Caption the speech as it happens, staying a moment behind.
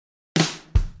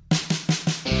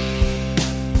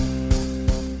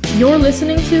You're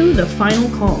listening to The Final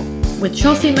Call with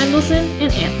Chelsea Mendelson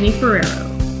and Anthony Ferrero.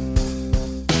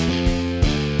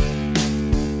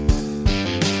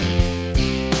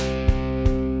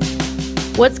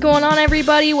 What's going on,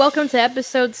 everybody? Welcome to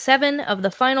episode 7 of The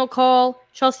Final Call.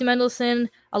 Chelsea Mendelson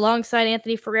alongside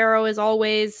Anthony Ferrero as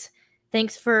always.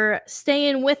 Thanks for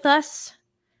staying with us.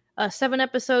 7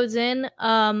 episodes in.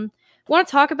 Want to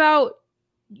talk about,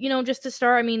 just to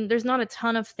start, there's not a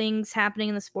ton of things happening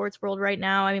in the sports world right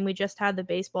now. We just had the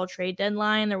baseball trade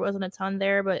deadline. There wasn't a ton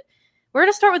there, but we're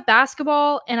going to start with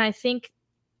basketball. And I think,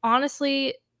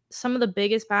 honestly, some of the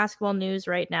biggest basketball news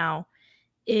right now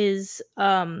is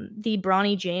the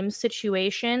Bronny James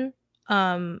situation.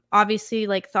 Obviously,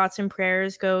 thoughts and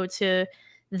prayers go to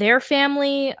their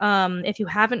family. If you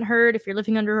haven't heard, if you're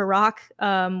living under a rock,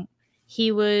 he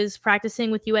was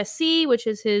practicing with USC, which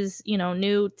is his,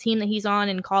 new team that he's on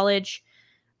in college.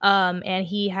 And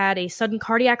he had a sudden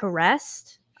cardiac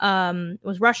arrest,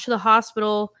 was rushed to the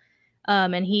hospital.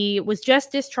 And he was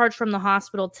just discharged from the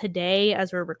hospital today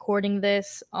as we're recording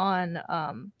this on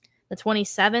the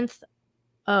 27th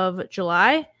of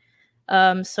July.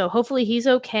 So hopefully he's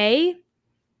okay.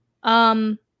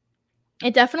 It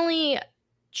definitely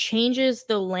changes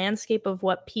the landscape of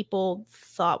what people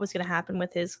thought was going to happen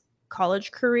with his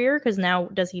college career, because now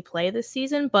does he play this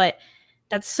season? But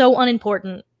that's so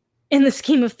unimportant in the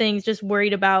scheme of things, just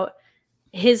worried about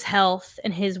his health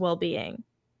and his well-being.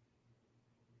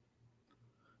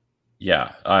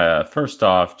 Yeah. First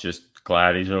off, just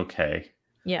glad he's okay.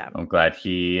 Yeah. I'm glad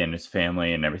he and his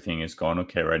family and everything is going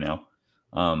okay right now.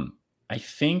 I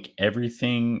think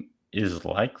everything is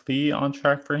likely on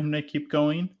track for him to keep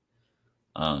going.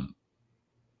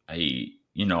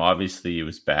 Obviously it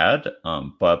was bad,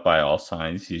 but by all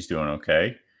signs, he's doing okay.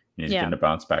 And he's going to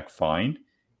bounce back fine.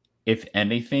 If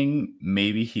anything,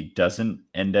 maybe he doesn't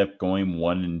end up going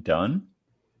one and done.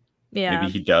 Yeah.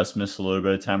 Maybe he does miss a little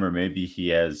bit of time, or maybe he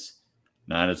has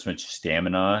not as much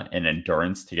stamina and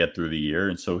endurance to get through the year,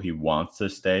 and so he wants to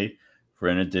stay for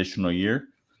an additional year.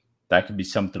 That could be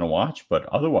something to watch, but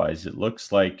otherwise, it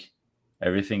looks like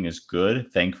everything is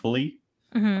good, thankfully.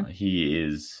 Mm-hmm. He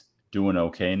is doing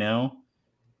okay now.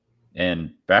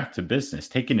 And back to business,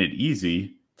 taking it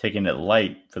easy, taking it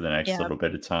light for the next little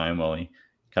bit of time while he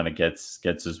kind of gets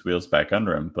his wheels back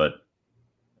under him. But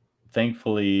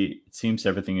thankfully, it seems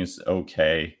everything is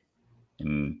okay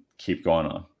and keep going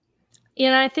on.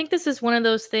 Yeah, I think this is one of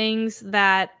those things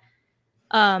that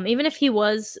even if he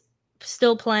was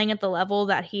still playing at the level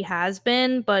that he has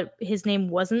been, but his name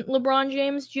wasn't LeBron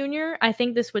James Jr., I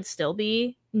think this would still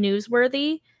be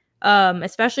newsworthy,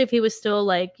 especially if he was still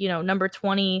number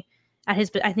 20 at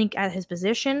his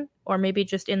position, or maybe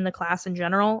just in the class in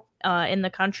general in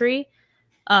the country.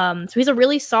 So he's a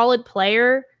really solid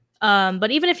player.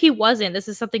 But even if he wasn't, this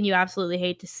is something you absolutely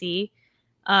hate to see.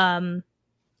 And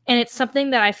it's something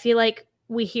that I feel like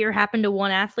we hear happen to one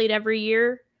athlete every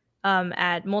year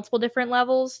at multiple different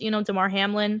levels. DeMar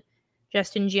Hamlin,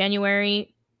 just in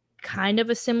January, kind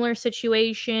of a similar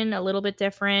situation, a little bit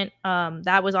different.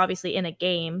 That was obviously in a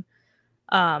game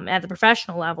at the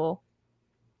professional level.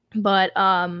 But,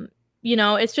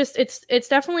 it's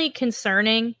definitely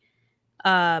concerning,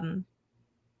 for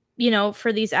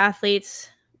these athletes.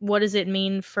 What does it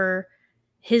mean for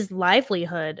his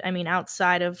livelihood?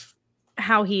 Outside of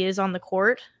how he is on the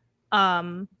court,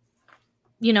 how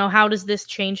does this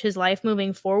change his life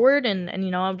moving forward? And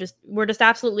we're just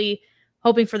absolutely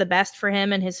hoping for the best for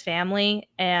him and his family.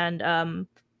 And,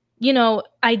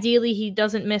 ideally he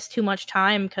doesn't miss too much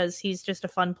time, because he's just a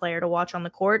fun player to watch on the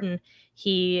court. And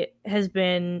he has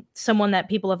been someone that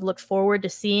people have looked forward to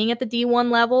seeing at the D1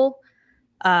 level.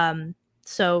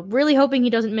 So really hoping he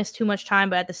doesn't miss too much time,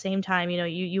 but at the same time,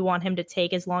 you want him to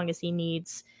take as long as he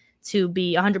needs to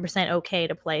be 100% okay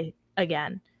to play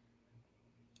again.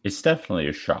 It's definitely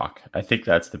a shock. I think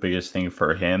that's the biggest thing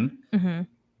for him. Mm-hmm.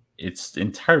 It's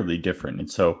entirely different.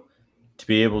 And so to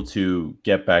be able to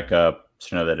get back up,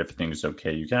 to know that everything is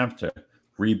okay, you're going to have to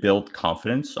rebuild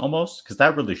confidence almost, because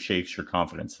that really shakes your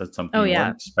confidence. That's something you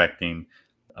weren't expecting.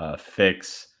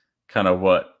 Fix kind of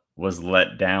what was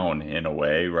let down in a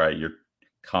way, right? Your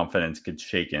confidence gets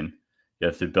shaken. You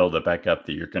have to build it back up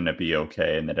that you're going to be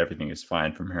okay and that everything is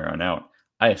fine from here on out.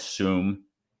 I assume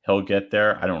he'll get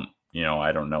there. I don't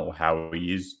know how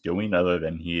he's doing, other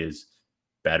than he is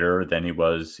better than he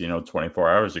was, 24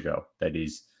 hours ago, that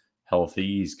he's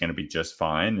healthy. He's going to be just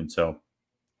fine. And so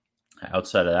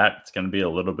outside of that, it's going to be a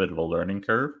little bit of a learning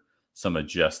curve. Some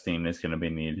adjusting is going to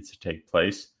be needed to take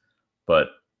place. But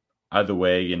either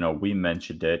way, we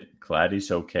mentioned it. Glad he's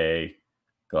okay.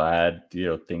 Glad,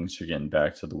 things are getting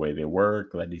back to the way they were.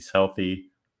 Glad he's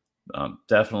healthy.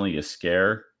 Definitely a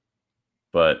scare.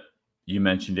 but you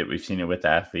mentioned it. We've seen it with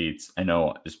athletes. I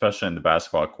know, especially in the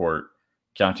basketball court,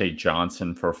 Keontae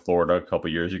Johnson for Florida a couple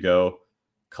years ago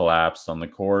collapsed on the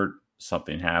court.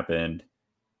 Something happened.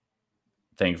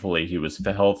 Thankfully, he was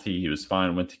healthy. He was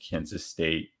fine, went to Kansas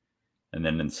State, and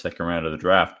then in the second round of the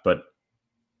draft. But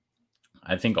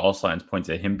I think all signs point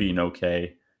to him being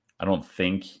okay. I don't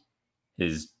think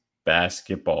his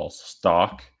basketball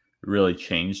stock really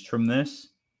changed from this.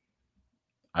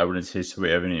 I wouldn't say so. We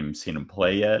haven't even seen him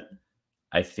play yet.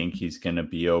 I think he's going to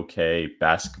be okay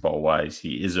basketball-wise.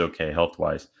 He is okay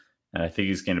health-wise. And I think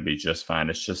he's going to be just fine.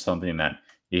 It's just something that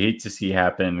you hate to see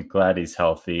happen. Glad he's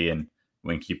healthy, and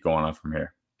we can keep going on from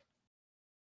here.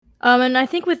 And I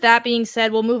think with that being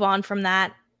said, we'll move on from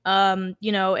that.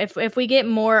 If we get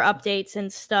more updates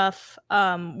and stuff,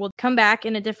 we'll come back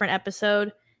in a different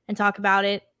episode and talk about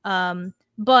it.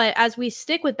 But as we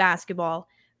stick with basketball,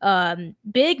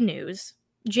 big news,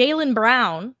 Jaylen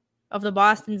Brown of the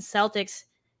Boston Celtics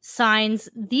signs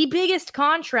the biggest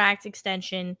contract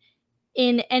extension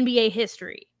in NBA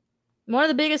history. One of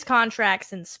the biggest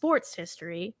contracts in sports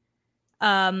history,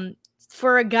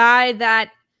 for a guy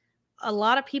that a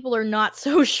lot of people are not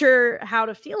so sure how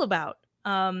to feel about.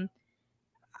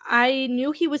 I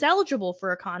knew he was eligible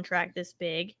for a contract this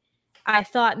big. I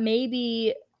thought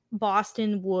maybe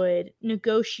Boston would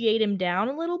negotiate him down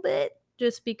a little bit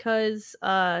just because,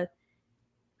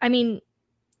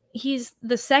 he's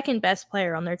the second best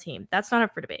player on their team. That's not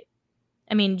up for debate.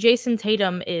 Jason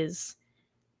Tatum is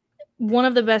one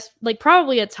of the best,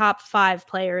 probably a top 5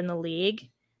 player in the league.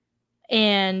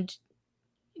 And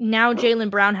now Jaylen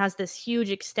Brown has this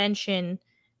huge extension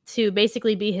to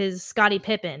basically be his Scottie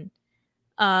Pippen.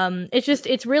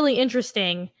 It's really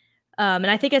interesting. And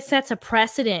I think it sets a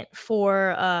precedent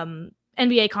for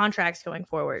NBA contracts going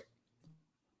forward.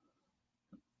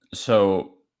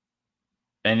 So,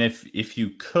 and if you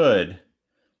could,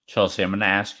 Chelsea, I'm going to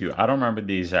ask you, I don't remember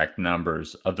the exact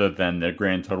numbers other than the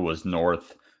grand total was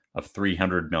north of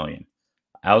 300 million.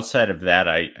 Outside of that,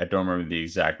 I don't remember the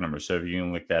exact number. So if you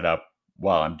can look that up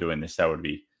while I'm doing this, that would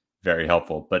be very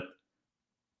helpful. But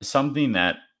something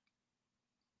that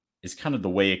is kind of the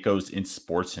way it goes in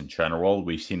sports in general.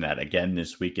 We've seen that again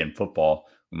this week in football.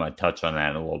 We might touch on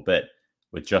that in a little bit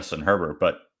with Justin Herbert,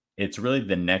 but it's really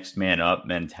the next man up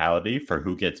mentality for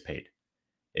who gets paid.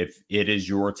 If it is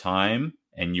your time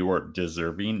and you are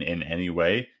deserving in any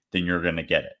way, then you're going to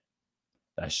get it.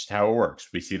 That's just how it works.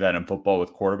 We see that in football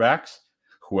with quarterbacks.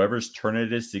 Whoever's turn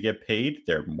it is to get paid,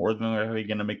 they're more than likely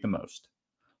going to make the most,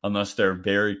 unless they're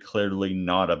very clearly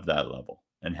not of that level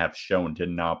and have shown to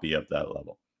not be of that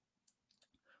level.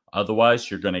 Otherwise,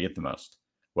 you're going to get the most.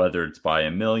 Whether it's by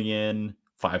 $1 million,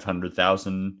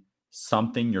 500,000,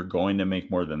 something, you're going to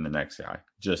make more than the next guy,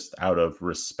 just out of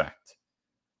respect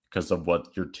because of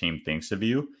what your team thinks of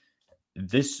you.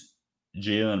 This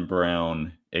Jaylen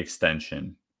Brown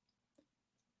extension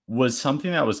was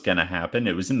something that was going to happen.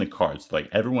 It was in the cards. Like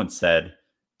everyone said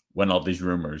when all these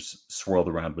rumors swirled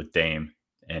around with Dame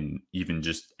and even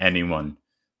just anyone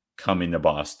coming to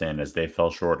Boston as they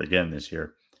fell short again this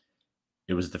year.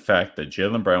 It was the fact that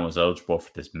Jaylen Brown was eligible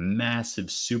for this massive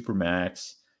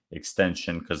supermax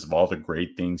extension because of all the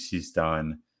great things he's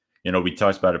done. You know, we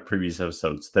talked about it previous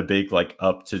episodes, the big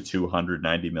up to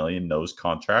 290 million, those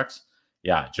contracts.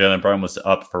 Yeah, Jaylen Brown was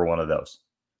up for one of those.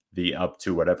 The up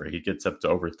to whatever. He gets up to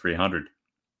over 300.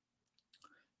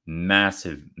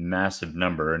 Massive, massive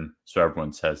number. And so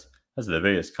everyone says, that's the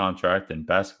biggest contract in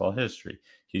basketball history.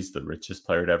 He's the richest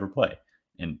player to ever play.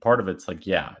 And part of it's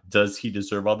does he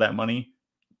deserve all that money?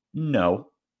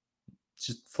 No.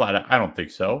 Just flat out, I don't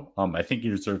think so. I think he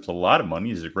deserves a lot of money.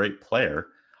 He's a great player.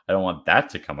 I don't want that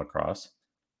to come across.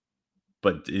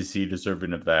 But is he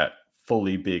deserving of that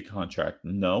fully big contract?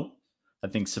 No. I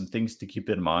think some things to keep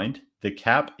in mind. The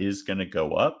cap is going to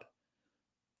go up,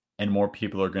 and more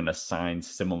people are going to sign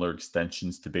similar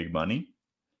extensions to big money.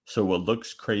 So what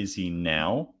looks crazy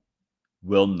now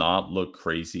will not look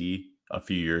crazy a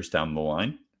few years down the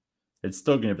line. It's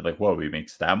still going to be whoa, he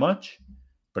makes that much?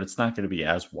 But it's not going to be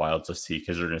as wild to see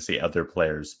because you're going to see other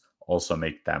players also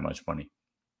make that much money.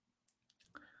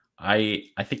 I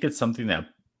think it's something that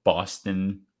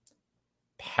Boston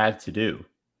had to do.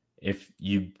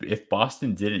 If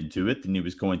Boston didn't do it, then he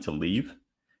was going to leave.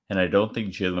 And I don't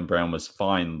think Jaylen Brown was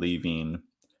fine leaving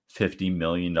 $50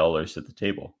 million at the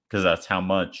table because that's how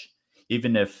much,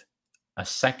 even if a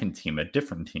second team, a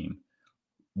different team,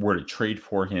 were to trade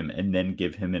for him and then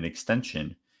give him an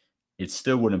extension, it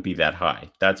still wouldn't be that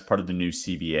high. That's part of the new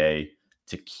CBA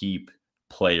to keep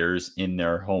players in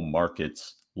their home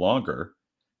markets longer.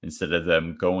 instead of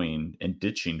them going and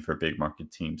ditching for big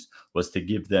market teams, was to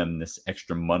give them this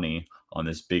extra money on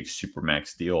this big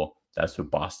supermax deal. That's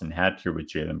what Boston had here with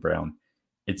Jaylen Brown.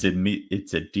 It's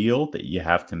a deal that you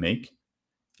have to make.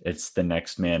 It's the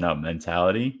next man up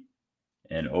mentality.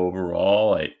 And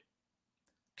overall,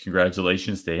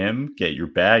 congratulations to him. Get your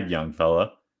bag, young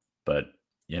fella. But,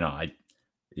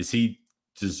 is he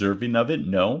deserving of it?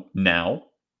 No. Now,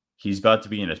 he's about to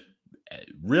be in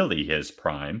really his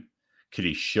prime. Could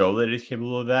he show that he's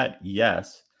capable of that?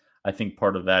 Yes. I think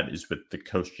part of that is with the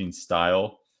coaching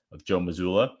style of Joe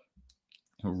Mazzulla,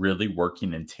 really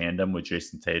working in tandem with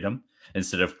Jason Tatum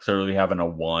instead of clearly having a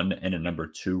 1 and a number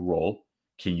 2 role.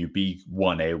 Can you be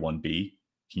 1A, 1B?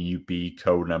 Can you be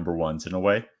co-number ones in a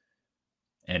way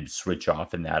and switch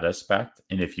off in that aspect?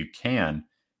 And if you can,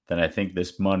 then I think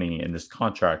this money and this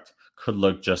contract could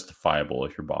look justifiable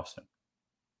if you're Boston.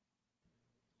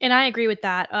 And I agree with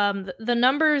that. The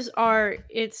numbers are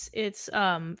it's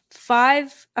a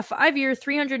 5-year,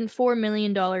 $304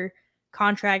 million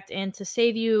contract, and to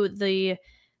save you the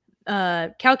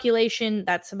calculation,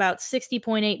 that's about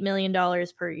 $60.8 million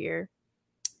per year.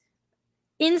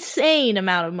 Insane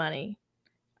amount of money.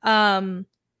 But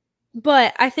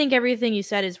I think everything you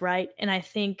said is right, and I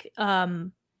think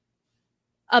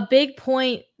a big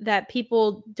point that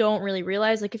people don't really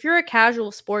realize, like if you're a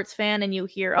casual sports fan and you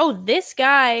hear, oh, this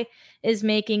guy is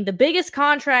making the biggest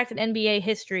contract in NBA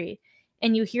history,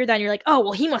 and you hear that and you're like, oh,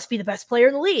 well, he must be the best player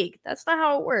in the league. That's not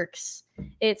how it works.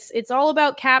 It's all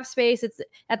about cap space. It's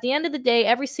at the end of the day,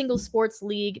 every single sports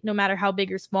league, no matter how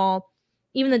big or small,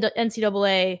 even the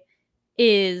NCAA,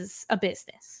 is a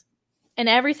business. And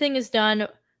everything is done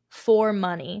for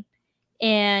money.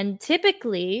 And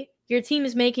typically, your team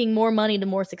is making more money the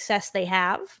more success they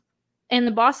have. And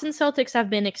the Boston Celtics have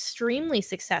been extremely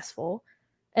successful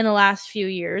in the last few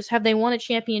years. Have they won a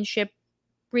championship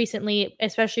recently,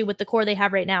 especially with the core they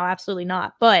have right now? Absolutely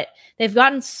not. But they've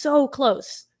gotten so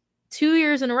close 2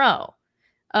 years in a row.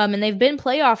 And they've been a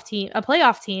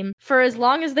playoff team for as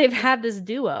long as they've had this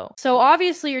duo. So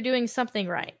obviously you're doing something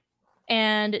right.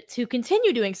 And to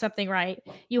continue doing something right,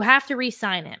 you have to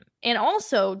re-sign him. And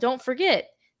also, don't forget,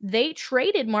 they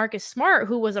traded Marcus Smart,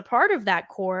 who was a part of that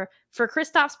core, for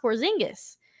Kristaps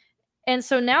Porzingis. And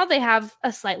so now they have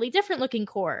a slightly different looking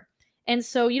core. And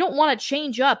so you don't want to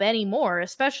change up anymore,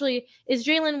 especially is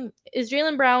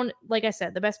Jaylen Brown, like I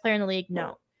said, the best player in the league?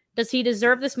 No. Does he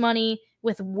deserve this money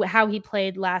with how he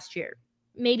played last year?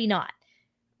 Maybe not.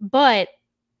 But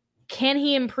can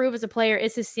he improve as a player?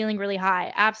 Is his ceiling really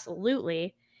high?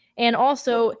 Absolutely. And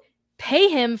also pay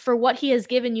him for what he has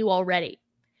given you already.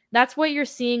 That's what you're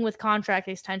seeing with contract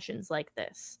extensions like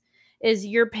this, is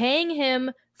you're paying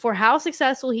him for how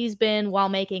successful he's been while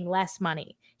making less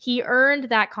money. He earned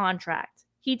that contract.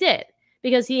 He did,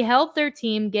 because he helped their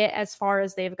team get as far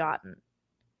as they've gotten.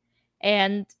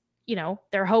 And,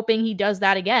 they're hoping he does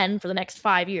that again for the next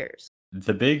 5 years.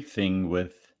 The big thing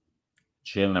with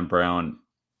Jaylen Brown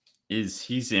is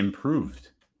he's improved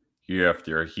year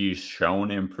after year. He's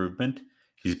shown improvement.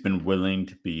 He's been willing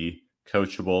to be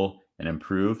coachable and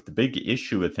improve. The big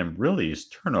issue with him really is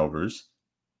turnovers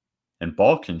and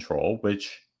ball control,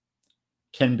 which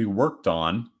can be worked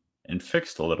on and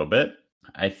fixed a little bit.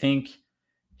 I think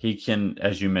he can,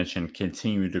 as you mentioned,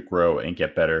 continue to grow and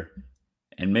get better,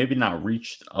 and maybe not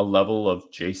reach a level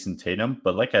of Jason Tatum,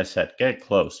 but like I said, get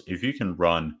close. If you can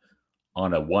run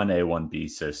on a 1A, 1B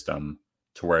system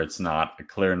to where it's not a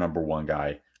clear number 1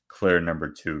 guy, clear number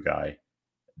 2 guy,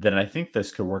 then I think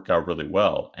this could work out really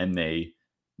well. And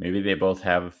maybe they both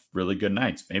have really good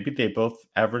nights. Maybe they both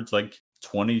average like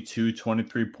 22,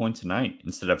 23 points a night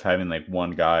instead of having like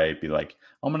one guy be like,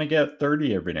 I'm going to get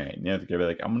 30 every night. And the other guy be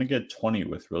like, I'm going to get 20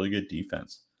 with really good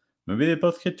defense. Maybe they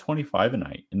both get 25 a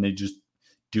night and they just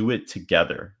do it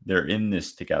together. They're in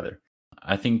this together.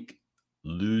 I think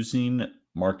losing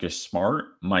Marcus Smart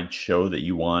might show that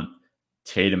you want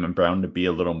Tatum and Brown to be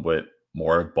a little bit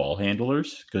more ball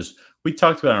handlers, because we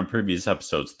talked about in previous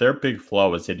episodes, their big flaw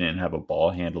was they didn't have a ball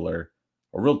handler,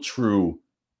 a real true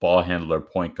ball handler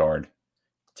point guard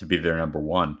to be their number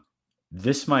 1.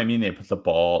 This might mean they put the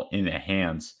ball in the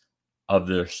hands of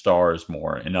their stars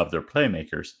more and of their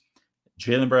playmakers.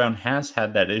 Jaylen Brown has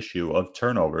had that issue of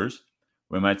turnovers.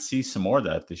 We might see some more of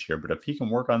that this year, but if he can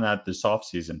work on that this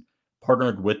offseason,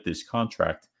 partnered with this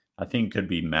contract, I think it could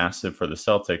be massive for the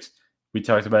Celtics. We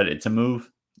talked about it. It's a move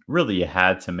really you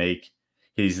had to make.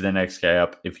 He's the next guy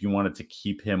up. If you wanted to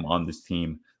keep him on this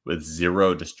team with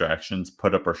 0 distractions,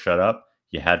 put up or shut up,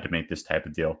 you had to make this type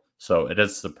of deal. So it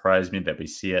does surprise me that we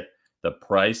see it. The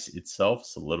price itself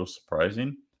is a little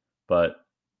surprising, but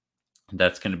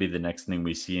that's going to be the next thing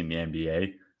we see in the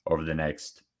NBA over the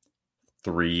next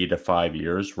 3 to 5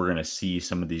 years, we're going to see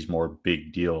some of these more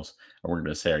big deals. And we're going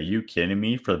to say, are you kidding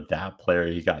me? For that player,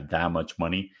 he got that much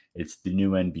money. It's the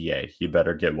new NBA. You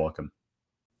better get welcome.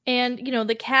 And,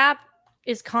 the cap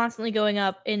is constantly going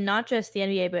up in not just the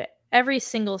NBA, but every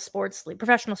single sports league,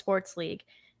 professional sports league.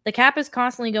 The cap is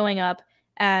constantly going up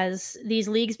as these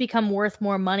leagues become worth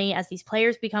more money, as these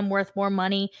players become worth more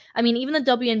money. I mean, even the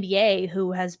WNBA,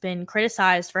 who has been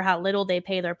criticized for how little they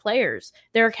pay their players,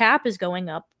 their cap is going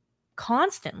up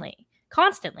constantly.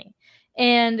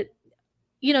 And,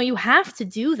 you have to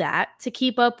do that to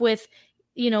keep up with,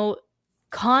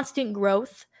 constant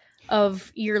growth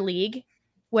of your league,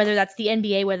 whether that's the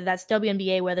NBA, whether that's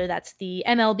WNBA, whether that's the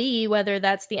MLB, whether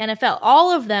that's the NFL.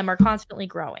 All of them are constantly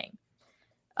growing.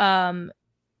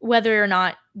 Whether or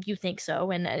not you think so,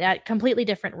 and at completely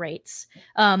different rates.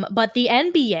 But the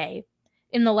NBA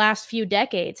in the last few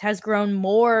decades has grown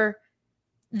more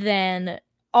than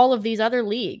all of these other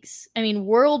leagues. I mean,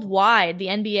 worldwide, the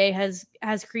NBA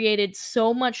has created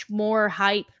so much more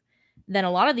hype than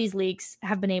a lot of these leagues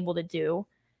have been able to do.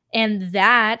 And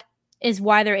that is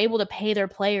why they're able to pay their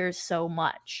players so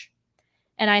much.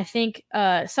 And I think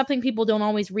something people don't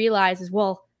always realize is,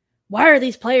 well, why are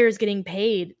these players getting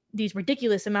paid these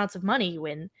ridiculous amounts of money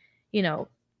when,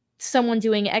 someone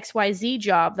doing XYZ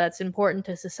job that's important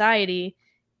to society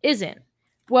isn't?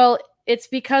 Well, it's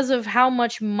because of how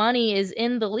much money is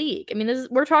in the league. I mean,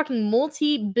 we're talking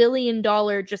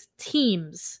multi-billion-dollar just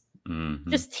teams. Mm-hmm.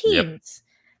 Just teams.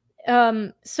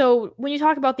 Yep. So when you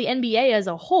talk about the NBA as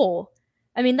a whole,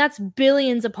 I mean, that's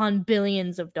billions upon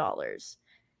billions of dollars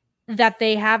that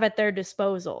they have at their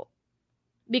disposal.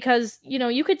 Because,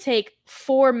 you could take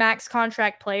 4 max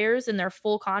contract players in their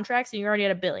full contracts and you're already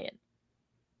at $1 billion.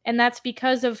 And that's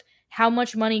because of how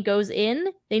much money goes in.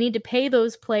 They need to pay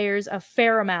those players a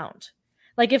fair amount.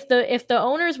 Like if the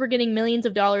owners were getting millions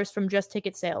of dollars from just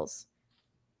ticket sales,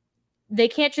 they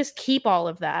can't just keep all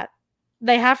of that.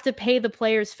 They have to pay the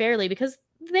players fairly because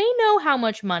they know how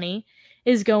much money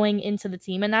is going into the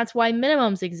team. And that's why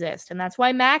minimums exist. And that's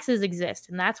why maxes exist.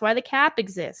 And that's why the cap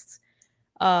exists.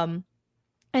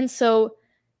 And so,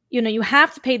 you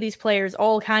have to pay these players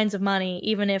all kinds of money,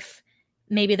 even if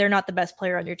maybe they're not the best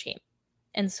player on your team.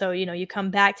 And so, you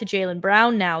come back to Jaylen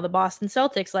Brown now. The Boston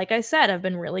Celtics, like I said, have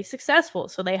been really successful.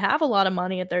 So they have a lot of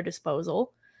money at their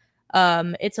disposal.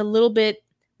 It's a little bit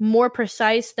more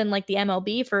precise than like the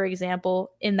MLB, for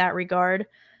example, in that regard.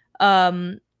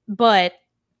 But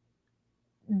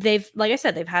like I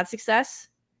said, they've had success.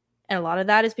 And a lot of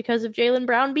that is because of Jaylen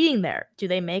Brown being there. Do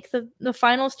they make the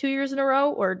finals 2 years in a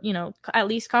row, or, at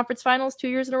least conference finals 2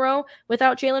 years in a row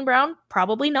without Jaylen Brown?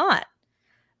 Probably not.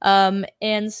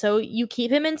 And so you keep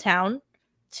him in town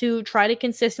to try to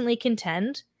consistently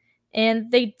contend. And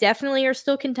they definitely are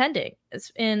still contending.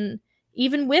 And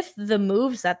even with the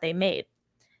moves that they made.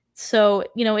 So,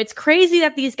 it's crazy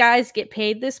that these guys get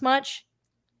paid this much.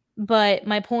 But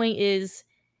my point is,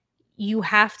 you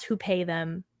have to pay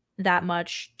them that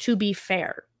much to be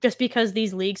fair, just because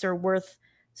these leagues are worth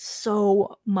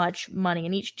so much money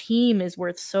and each team is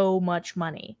worth so much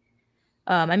money.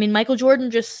 I mean, Michael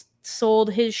Jordan just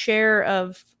sold his share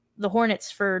of the Hornets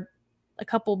for a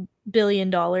couple $1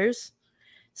 billion.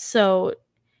 So,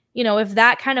 if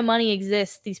that kind of money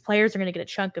exists, these players are going to get a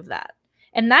chunk of that.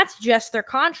 And that's just their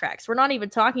contracts. We're not even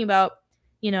talking about,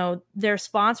 their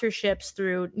sponsorships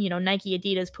through, Nike,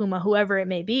 Adidas, Puma, whoever it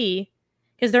may be.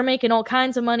 Because they're making all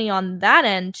kinds of money on that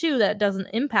end, too, that doesn't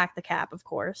impact the cap, of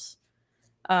course.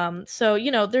 So,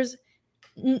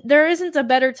 there isn't a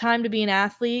better time to be an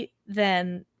athlete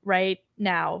than right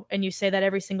now. And you say that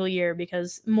every single year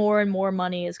because more and more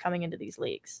money is coming into these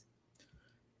leagues.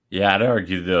 Yeah, I'd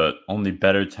argue the only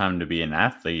better time to be an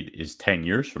athlete is 10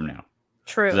 years from now.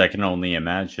 True. Because I can only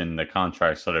imagine the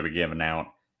contracts that are given out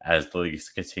as the leagues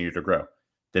continue to grow.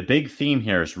 The big theme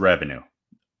here is revenue.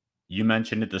 You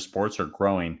mentioned it, the sports are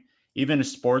growing. Even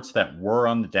sports that were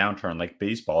on the downturn, like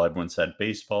baseball, everyone said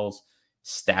baseball's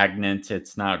stagnant,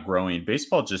 it's not growing.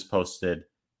 Baseball just posted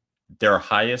their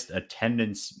highest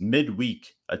attendance,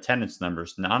 midweek attendance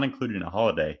numbers, not including a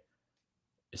holiday,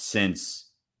 since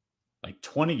like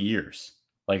 20 years.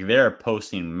 Like they're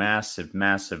posting massive,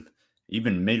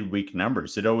 even midweek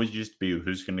numbers. It always used to be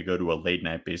who's going to go to a late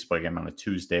night baseball game on a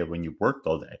Tuesday when you worked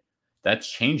all day. That's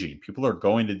changing. People are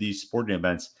going to these sporting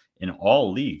events in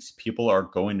all leagues. People are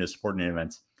going to sporting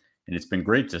events, and it's been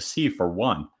great to see for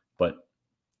one, but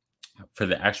for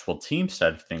the actual team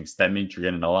side of things, that means you're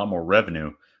getting a lot more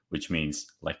revenue, which means,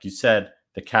 like you said,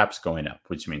 the cap's going up,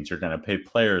 which means you're going to pay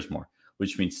players more,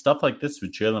 which means stuff like this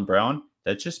with Jaylen Brown,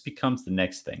 that just becomes the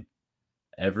next thing.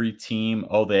 Every team,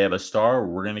 they have a star,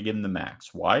 we're going to give them the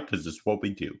max. Why? Because it's what we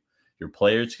do. Your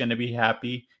players going to be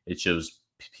happy. It shows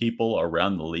people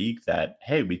around the league that,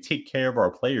 hey, we take care of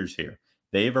our players here.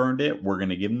 They've earned it. We're going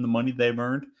to give them the money they've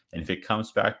earned. And if it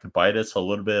comes back to bite us a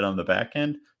little bit on the back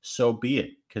end, so be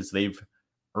it, because they've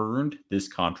earned this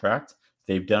contract.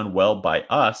 They've done well by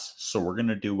us, so we're going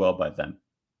to do well by them.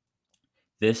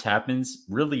 This happens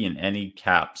really in any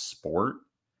cap sport,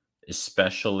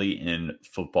 especially in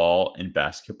football and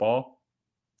basketball.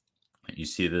 You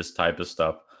see this type of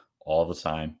stuff all the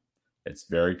time. It's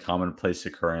very commonplace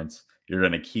occurrence. You're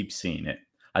going to keep seeing it.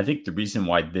 I think the reason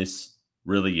why this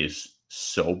really is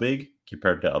so big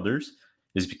compared to others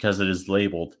is because it is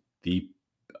labeled the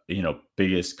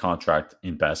biggest contract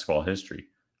in basketball history,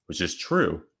 which is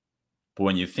true. But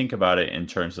when you think about it in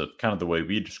terms of kind of the way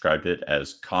we described it,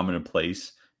 as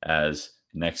commonplace, as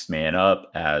next man up,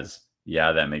 as,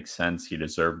 yeah, that makes sense, he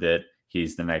deserved it,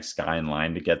 he's the next guy in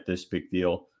line to get this big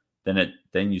deal, then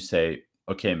you say,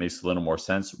 okay, it makes a little more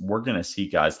sense. We're going to see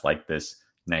guys like this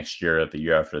next year or the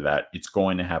year after that. It's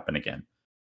going to happen again.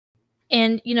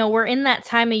 And, we're in that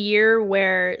time of year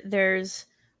where there's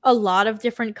a lot of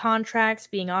different contracts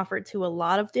being offered to a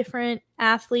lot of different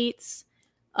athletes.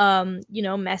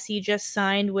 Messi just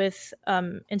signed with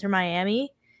Inter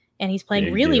Miami, and he's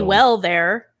playing really well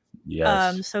there.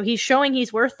 Yes. So he's showing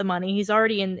he's worth the money. He's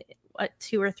already in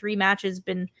 2 or 3 matches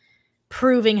been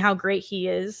proving how great he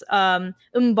is.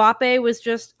 Mbappe was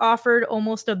just offered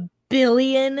almost $1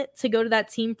 billion to go to that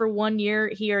team for 1 year.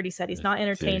 He already said he's not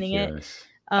entertaining it.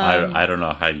 I don't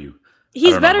know how you.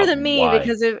 He's better than me,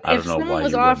 because if someone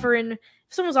was offering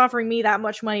me that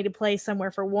much money to play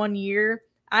somewhere for 1 year,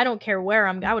 I don't care where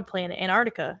I would play in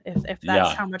Antarctica if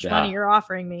that's how much money you're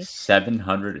offering me.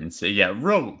 700 and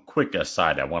real quick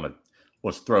aside,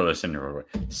 let's throw this in real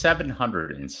quick.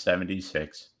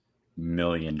 $776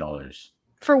 million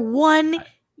for 1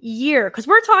 year, because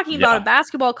we're talking about a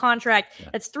basketball contract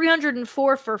that's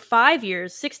 $304 for 5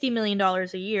 years, $60 million a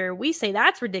year. We say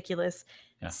that's ridiculous.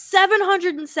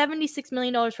 $776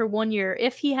 million for 1 year.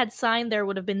 If he had signed there,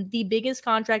 would have been the biggest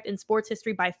contract in sports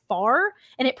history by far,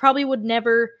 and it probably would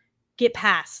never get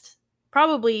passed.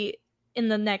 Probably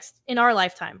in our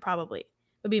lifetime, probably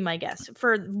would be my guess.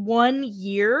 For 1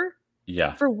 year.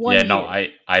 Yeah. For 1 year. No,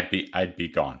 I'd be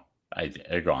gone.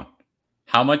 I'd gone.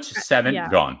 How much is 7?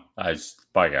 Gone.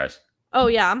 Bye, guys. Oh,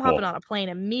 yeah, I'm hopping on a plane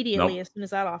immediately as soon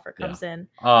as that offer comes in.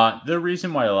 The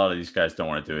reason why a lot of these guys don't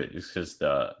want to do it is because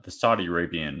the Saudi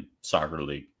Arabian soccer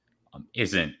league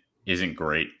isn't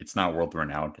great. It's not world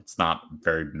renowned. It's not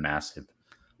very massive.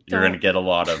 You're going to get a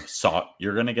lot of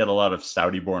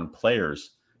Saudi-born players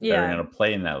that are going to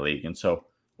play in that league. And so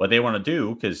what they want to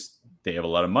do, because they have a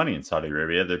lot of money in Saudi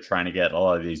Arabia, they're trying to get a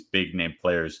lot of these big name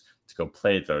players to go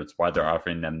play there. It's why they're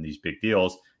offering them these big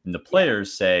deals. And the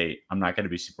players say, I'm not going to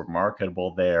be super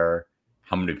marketable there.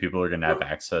 How many people are going to have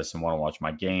access and want to watch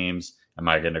my games? Am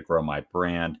I going to grow my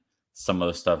brand? Some of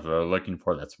the stuff they're looking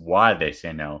for. That's why they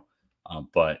say no.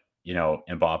 But,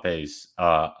 Mbappe's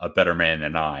a better man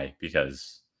than I,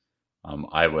 because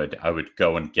I would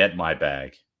go and get my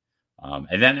bag.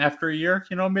 And then after a year,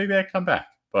 maybe I come back.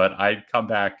 But I'd come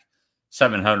back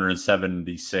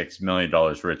 $776 million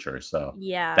richer. So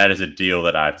that is a deal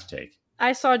that I have to take.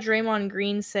 I saw Draymond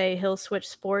Green say he'll switch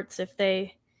sports if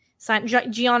they sign.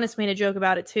 Giannis made a joke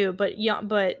about it too, but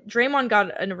Draymond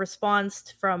got a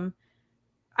response from,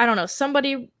 I don't know,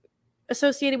 somebody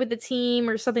associated with the team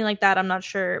or something like that. I'm not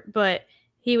sure, but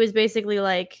he was basically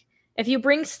like, if you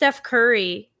bring Steph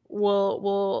Curry,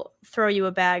 we'll throw you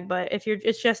a bag, but if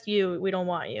it's just you, we don't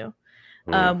want you.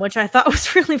 Which I thought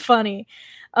was really funny.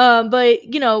 But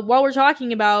while we're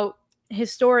talking about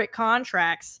historic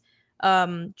contracts,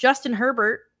 Justin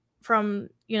Herbert from,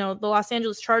 the Los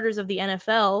Angeles Chargers of the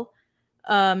NFL,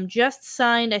 just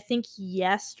signed, I think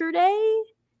yesterday,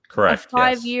 correct, a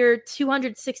 5-year,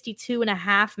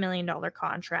 $262.5 million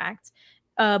contract,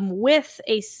 with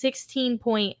a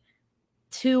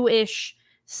 16.2-ish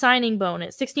signing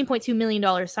bonus, $16.2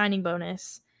 million signing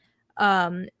bonus.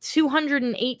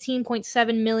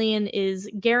 $218.7 million is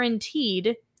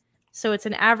guaranteed. So it's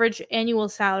an average annual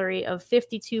salary of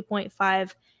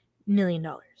 $52.5 million.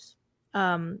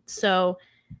 So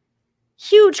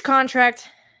huge contract.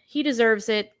 He deserves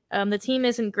it. The team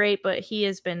isn't great, but he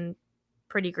has been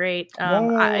pretty great.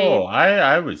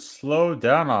 I would slow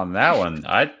down on that one.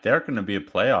 They're going to be a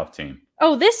playoff team.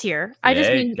 Oh, this year. I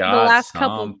just mean the last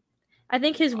couple. I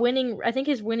think his winning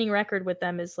record with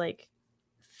them is like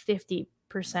 50%.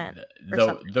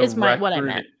 What I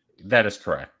meant. That is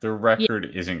correct. The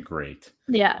record isn't great.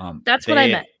 Yeah, that's what I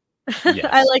meant. Yes,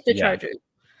 I like the Chargers.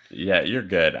 Yeah, you're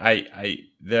good.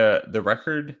 The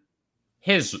record,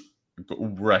 his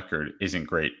record isn't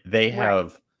great. They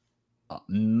have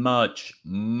much,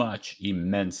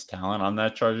 immense talent on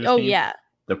that Chargers Oh, team. yeah.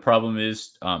 The problem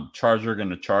is Charger going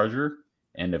to Charger.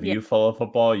 And if Yeah. you follow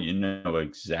football, you know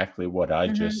exactly what I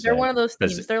just They're said. one of those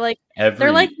teams. They're like every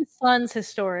the Suns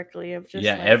historically of just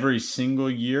every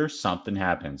single year something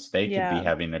happens. They could be Yeah.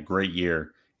 having a great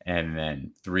year, and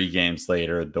then 3 games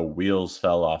later the wheels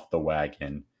fell off the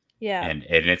wagon. Yeah. And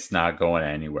it's not going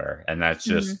anywhere. And that's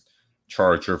just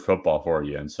Charger football for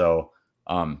you. And so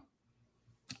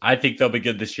I think they'll be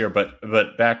good this year. But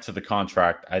back to the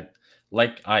contract, I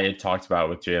had talked about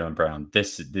with Jaylen Brown,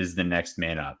 this is the next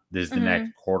man up. This is the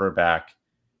next quarterback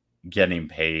getting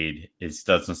paid. It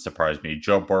doesn't surprise me.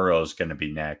 Joe Burrow is going to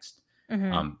be next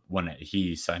when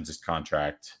he signs his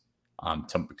contract.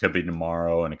 Could be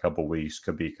tomorrow, in a couple weeks,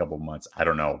 could be a couple months. I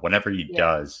don't know. Whenever he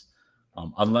does,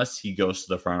 unless he goes to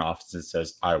the front office and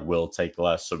says, I will take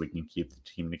less so we can keep the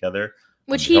team together.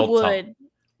 Which he would.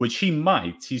 Which he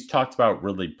might. He's talked about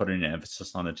really putting an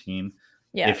emphasis on the team.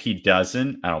 Yeah. If he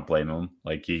doesn't, I don't blame him.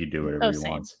 Like, he can do whatever he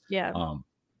wants. Yeah.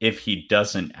 If he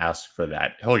doesn't ask for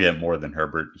that, he'll get more than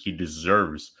Herbert. He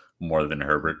deserves more than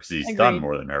Herbert because he's done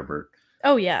more than Herbert.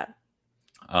 Oh, yeah.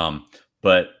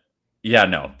 But yeah,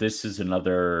 no, this is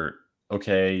another,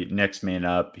 next man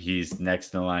up. He's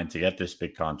next in line to get this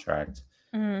big contract.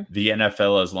 The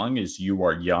NFL, as long as you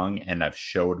are young and have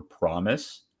showed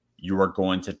promise, you are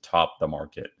going to top the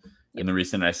market. And the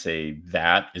reason I say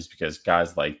that is because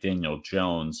guys like Daniel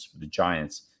Jones, the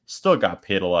Giants, still got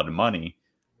paid a lot of money,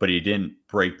 but he didn't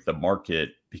break the market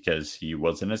because he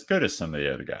wasn't as good as some of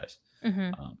the other guys.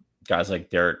 Guys like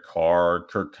Derek Carr,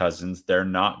 Kirk Cousins, they're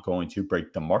not going to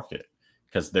break the market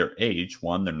because their age,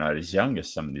 one, they're not as young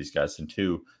as some of these guys, and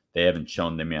two, they haven't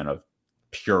shown the amount of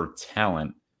pure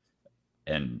talent.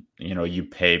 And, you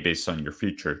pay based on your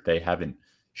future. They haven't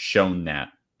shown that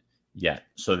yet,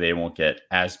 so they won't get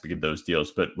as big of those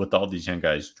deals. But with all these young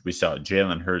guys, we saw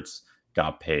Jalen Hurts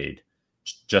got paid.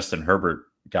 Justin Herbert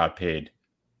got paid.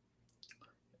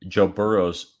 Joe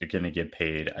Burrow's going to get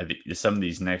paid. I think some of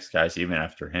these next guys, even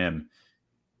after him,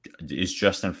 is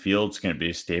Justin Fields going to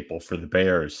be a staple for the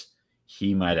Bears?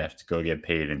 He might have to go get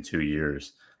paid in 2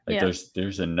 years.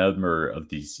 There's a number of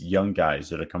these young guys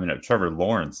that are coming up. Trevor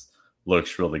Lawrence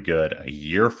looks really good. A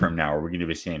year from now, we're going to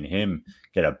be seeing him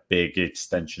get a big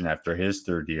extension after his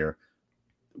 3rd year.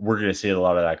 We're going to see a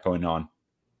lot of that going on.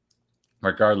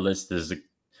 Regardless, this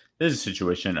is a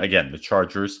situation. Again, the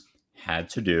Chargers had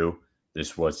to do.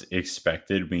 This was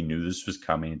expected. We knew this was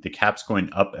coming. The cap's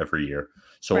going up every year.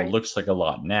 So it looks like a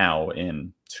lot now.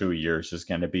 In 2 years is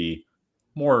going to be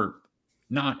more,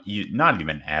 not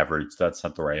even average. That's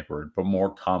not the right word, but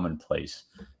more commonplace.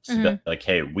 So that,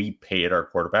 hey, we paid our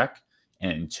quarterback.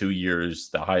 And in 2 years,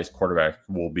 the highest quarterback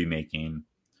will be making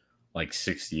like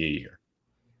 60 a year.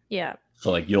 Yeah.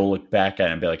 So you'll look back at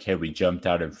it and be like, hey, we jumped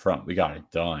out in front. We got it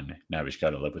done. Now we just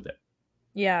got to live with it.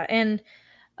 Yeah. And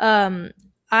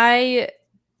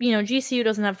GCU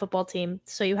doesn't have a football team,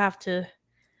 so you have to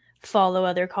follow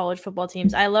other college football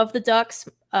teams. I love the Ducks.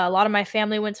 A lot of my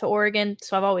family went to Oregon,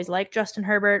 so I've always liked Justin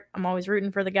Herbert. I'm always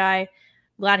rooting for the guy.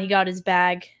 Glad he got his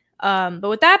bag. But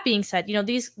with that being said,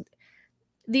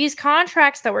 these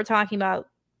contracts that we're talking about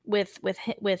with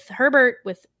Herbert,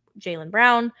 with Jaylen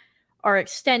Brown, are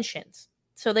extensions.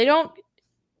 So they don't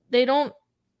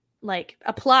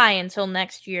apply until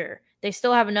next year. They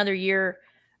still have another year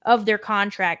of their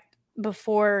contract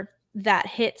before that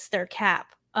hits their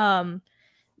cap.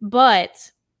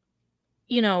 But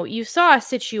you saw a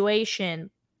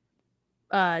situation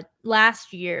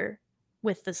last year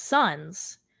with the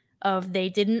Suns of they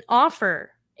didn't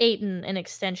offer Ayton an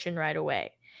extension right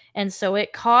away. And so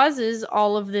it causes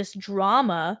all of this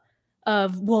drama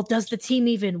of, well, does the team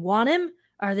even want him?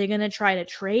 Are they going to try to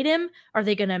trade him? Are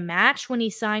they going to match when he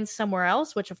signs somewhere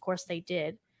else? Which, of course, they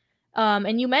did.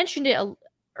 And you mentioned it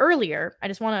earlier. I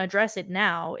just want to address it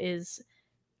now is,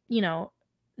 the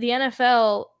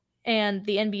NFL and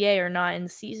the NBA are not in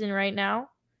season right now.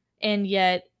 And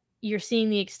yet you're seeing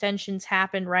the extensions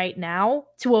happen right now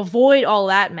to avoid all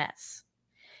that mess.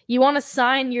 You want to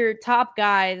sign your top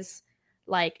guys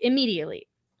immediately.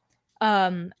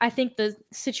 I think the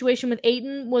situation with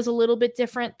Ayton was a little bit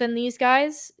different than these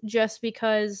guys just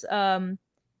because,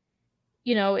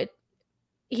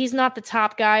 he's not the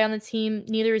top guy on the team.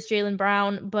 Neither is Jaylen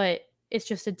Brown, but it's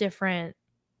just it's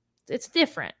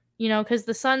different, because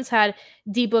the Suns had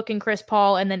D-Book and Chris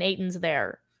Paul and then Ayton's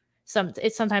there.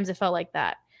 Sometimes it felt like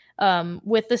that.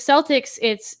 With the Celtics,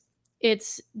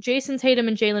 it's Jason Tatum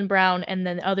and Jaylen Brown and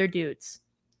then other dudes.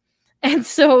 And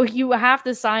so you have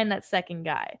to sign that second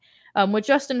guy. With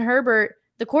Justin Herbert,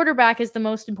 the quarterback is the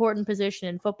most important position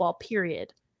in football,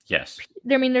 period. Yes.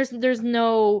 I mean, there's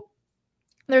no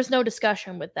There's no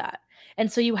discussion with that.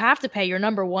 And so you have to pay your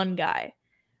number one guy.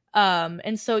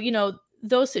 And so,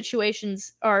 those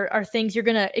situations are things you're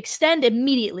going to extend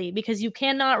immediately because you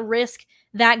cannot risk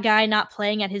that guy not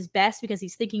playing at his best because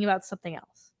he's thinking about something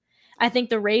else. I think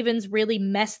the Ravens really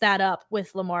messed that up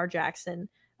with Lamar Jackson,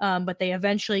 but they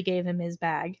eventually gave him his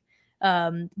bag.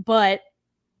 But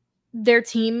their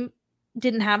team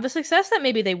didn't have the success that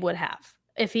maybe they would have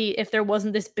if there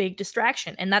wasn't this big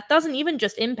distraction. And that doesn't even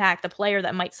just impact the player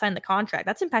that might sign the contract.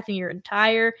 That's impacting your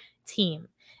entire team.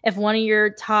 If one of your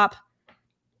top,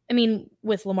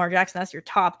 with Lamar Jackson, that's your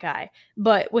top guy,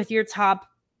 but with your top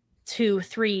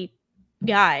 2-3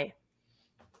 guy,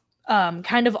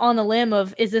 kind of on the limb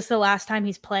of, is this the last time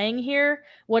he's playing here?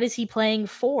 What is he playing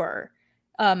for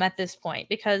at this point?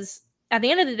 Because at the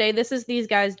end of the day, this is these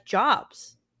guys'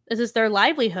 jobs. This is their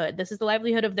livelihood. This is the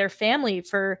livelihood of their family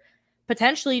for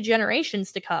potentially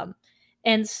generations to come.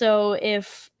 And so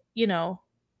if,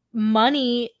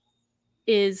 money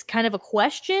is kind of a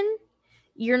question,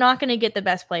 you're not going to get the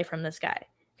best play from this guy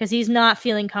because he's not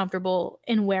feeling comfortable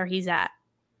in where he's at.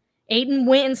 Ayton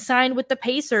went and signed with the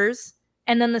Pacers,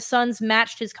 and then the Suns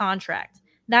matched his contract.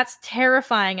 That's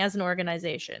terrifying as an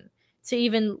organization to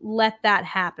even let that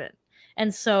happen.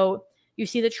 And so you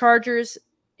see the Chargers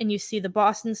and you see the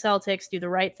Boston Celtics do the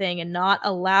right thing and not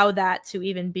allow that to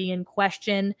even be in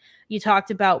question. You talked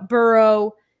about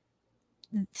Burrow,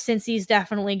 since he's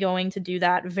definitely going to do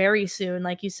that very soon.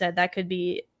 Like you said, that could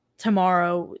be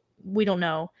tomorrow. We don't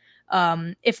know.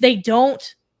 If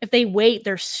they wait,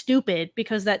 they're stupid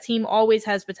because that team always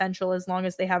has potential as long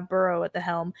as they have Burrow at the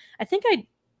helm. I think I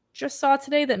just saw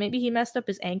today that maybe he messed up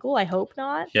his ankle. I hope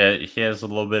not. Yeah, he has a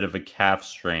little bit of a calf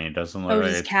strain. Doesn't look like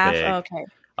his it's calf. big. Okay.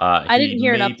 I didn't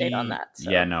hear an update on that. So.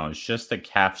 Yeah, no, it's just a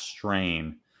calf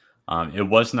strain. It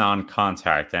was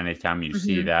non-contact. Anytime you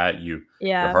see that, your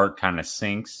heart kind of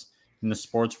sinks in the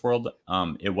sports world.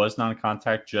 It was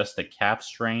non-contact, just a calf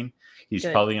strain. He's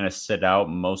probably going to sit out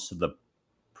most of the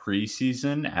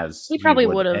preseason, as he probably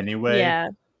would have anyway. Yeah.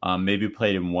 Maybe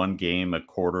played in one game, a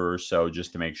quarter or so,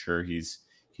 just to make sure he's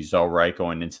all right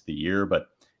going into the year. But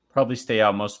probably stay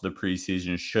out most of the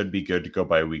preseason. Should be good to go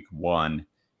by week 1.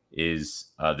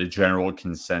 Is the general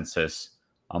consensus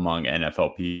among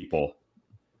NFL people.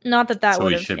 Not that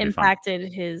would have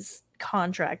impacted his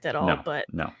contract at all, but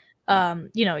no.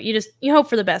 You hope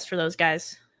for the best for those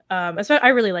guys. I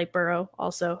really like Burrow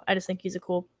also. I just think he's a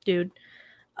cool dude.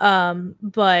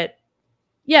 But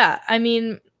yeah,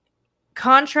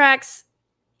 contracts,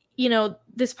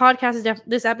 this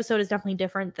episode is definitely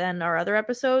different than our other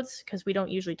episodes because we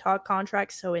don't usually talk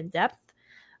contracts so in depth.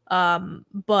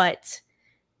 But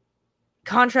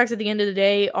contracts at the end of the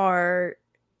day are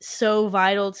so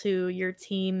vital to your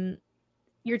team's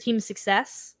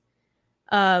success.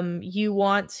 You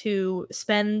want to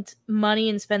spend money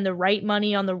and spend the right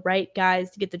money on the right guys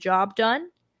to get the job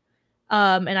done.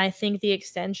 And I think the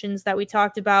extensions that we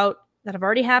talked about that have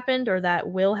already happened or that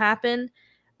will happen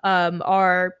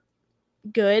are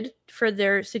good for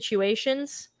their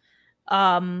situations.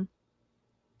 And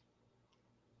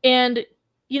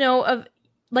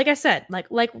like I said,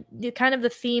 like kind of the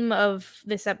theme of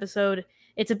this episode,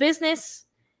 it's a business,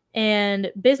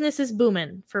 and business is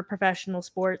booming for professional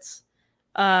sports.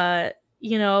 They're,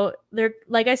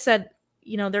 like I said,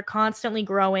 they're constantly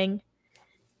growing,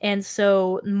 and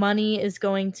so money is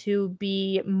going to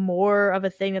be more of a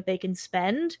thing that they can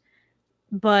spend.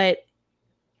 But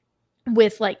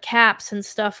with like caps and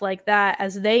stuff like that,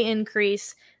 as they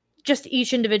increase, just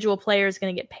each individual player is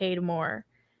going to get paid more,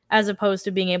 as opposed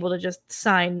to being able to just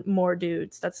sign more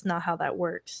dudes. That's not how that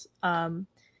works.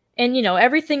 And,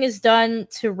 everything is done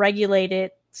to regulate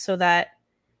it so that,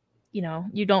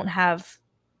 you don't have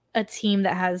a team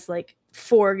that has like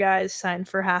 4 guys signed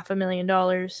for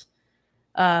 $500,000.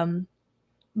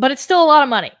 But it's still a lot of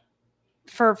money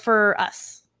for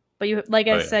us. But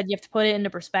I said, you have to put it into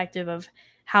perspective of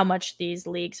how much these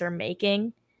leagues are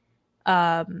making.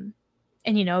 And,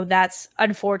 that's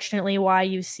unfortunately why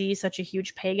you see such a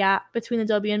huge pay gap between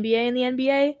the WNBA and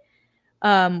the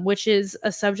NBA, which is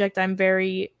a subject I'm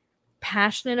very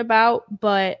passionate about.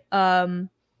 But,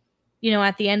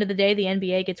 at the end of the day, the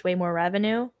NBA gets way more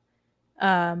revenue.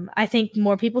 I think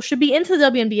more people should be into the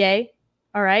WNBA.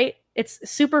 All right. It's a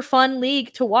super fun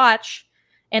league to watch,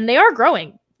 and they are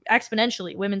growing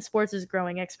exponentially. Women's sports is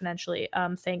growing exponentially,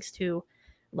 thanks to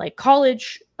like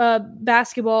college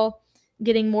basketball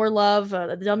getting more love.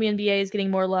 The WNBA is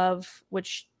getting more love,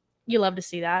 which you love to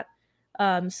see that.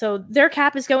 So their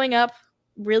cap is going up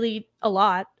really a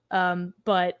lot.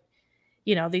 But,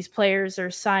 these players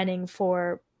are signing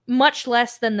for much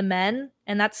less than the men,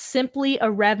 and that's simply a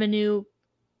revenue-based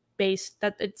based,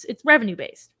 that it's revenue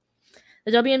based.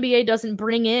 The WNBA doesn't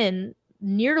bring in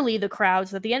nearly the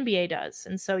crowds that the NBA does.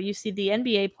 And so you see the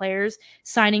NBA players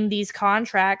signing these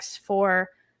contracts for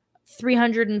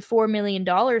 $304 million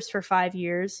for 5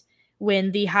 years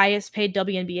when the highest paid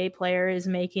WNBA player is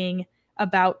making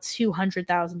about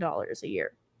 $200,000 a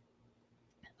year.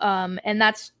 And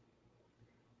that's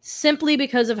simply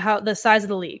because of how the size of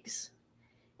the leagues.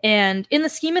 And in the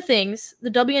scheme of things,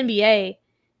 the WNBA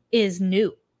is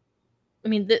new. I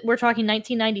mean, we're talking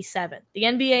 1997. The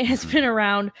NBA has been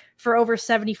around for over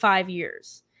 75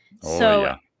 years.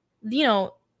 So,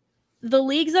 the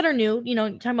leagues that are new,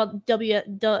 talking about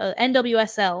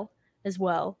NWSL as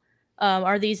well,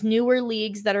 are these newer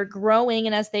leagues that are growing.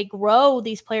 And as they grow,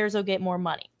 these players will get more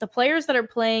money. The players that are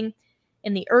playing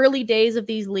in the early days of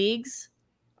these leagues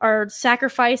are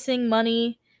sacrificing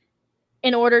money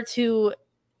in order to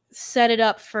set it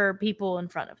up for people in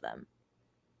front of them.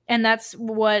 And that's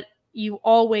what you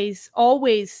always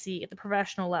see at the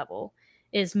professional level,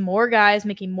 is more guys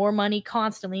making more money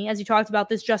constantly. As you talked about,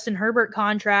 this Justin Herbert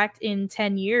contract in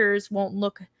 10 years won't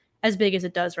look as big as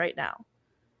it does right now.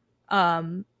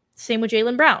 Same with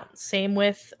Jaylen Brown. Same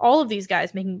with all of these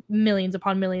guys making millions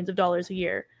upon millions of dollars a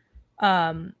year.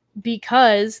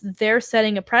 Because they're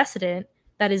setting a precedent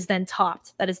that is then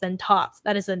topped, that is then topped,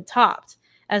 that is then topped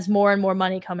as more and more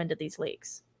money come into these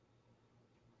leagues.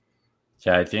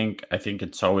 Yeah, I think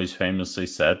it's always famously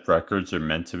said records are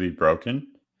meant to be broken.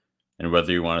 And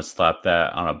whether you want to slap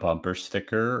that on a bumper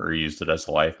sticker or use it as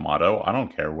a life motto, I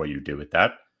don't care what you do with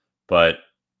that. But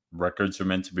records are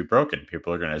meant to be broken.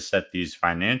 People are going to set these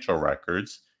financial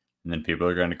records, and then people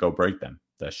are going to go break them.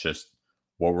 That's just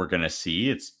what we're going to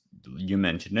see. You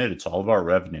mentioned it. It's all about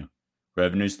revenue.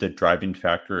 Revenue is the driving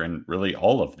factor in really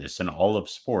all of this, and all of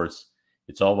sports.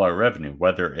 It's all about revenue,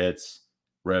 whether it's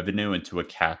revenue into a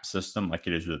cap system like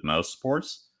it is with most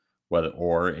sports,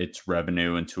 or it's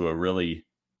revenue into a really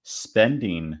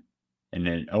spending in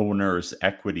an owner's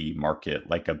equity market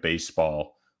like a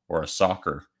baseball or a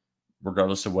soccer.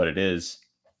 Regardless of what it is,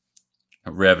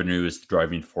 revenue is the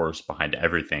driving force behind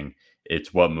everything.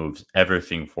 It's what moves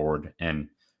everything forward. And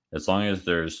as long as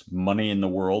there's money in the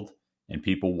world and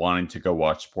people wanting to go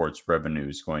watch sports, revenue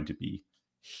is going to be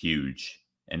huge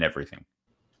in everything.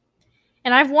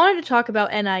 And I've wanted to talk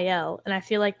about NIL, and I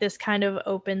feel like this kind of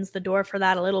opens the door for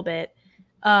that a little bit.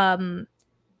 NIL,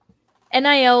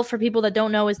 for people that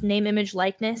don't know, is name, image,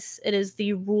 likeness. It is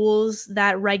the rules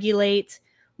that regulate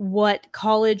what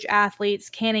college athletes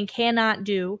can and cannot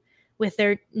do with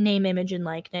their name, image, and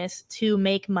likeness to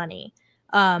make money.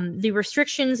 The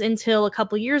restrictions until a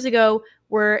couple years ago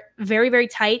were very, very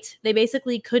tight. They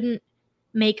basically couldn't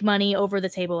make money over the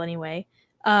table anyway,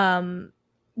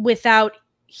 without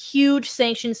huge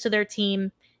sanctions to their team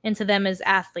and to them as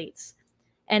athletes.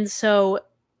 And so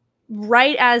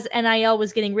right as NIL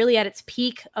was getting really at its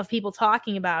peak of people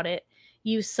talking about it,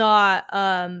 you saw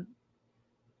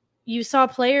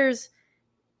players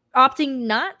opting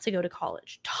not to go to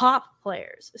college. Top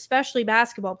players, especially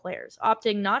basketball players,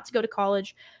 opting not to go to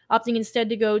college, opting instead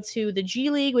to go to the G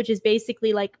League, which is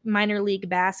basically like minor league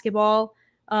basketball,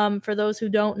 for those who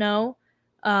don't know.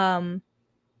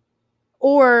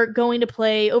 Or going to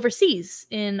play overseas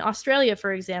in Australia,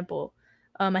 for example.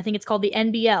 I think it's called the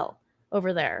NBL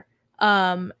over there.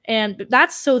 And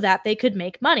that's so that they could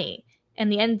make money.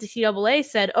 And the NCAA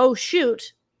said, oh,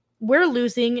 shoot, we're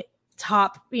losing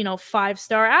top,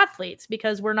 5-star athletes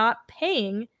because we're not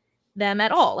paying them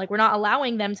at all. Like, we're not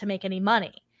allowing them to make any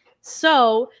money.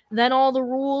 So then all the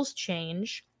rules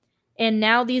change. And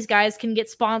now these guys can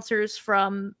get sponsors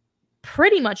from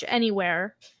pretty much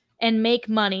anywhere and make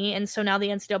money. And so now the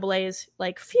NCAA is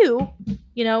like, phew,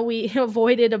 we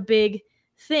avoided a big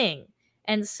thing.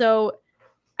 And so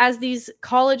as these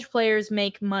college players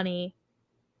make money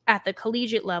at the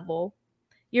collegiate level,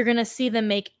 you're going to see them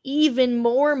make even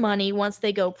more money once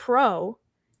they go pro,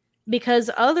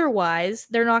 because otherwise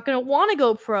they're not going to want to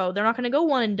go pro. They're not going to go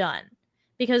one and done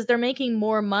because they're making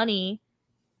more money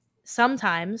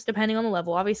sometimes, depending on the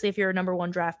level. Obviously, if you're a number one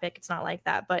draft pick, it's not like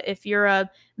that. But if you're a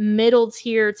middle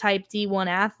tier type D1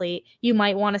 athlete, you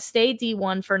might want to stay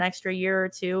D1 for an extra year or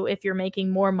two if you're making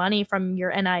more money from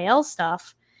your NIL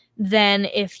stuff than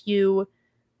if you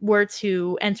were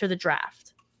to enter the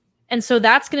draft. And so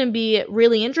that's going to be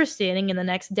really interesting in the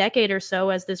next decade or so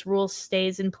as this rule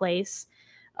stays in place.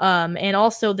 And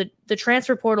also the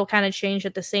transfer portal kind of changed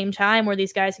at the same time where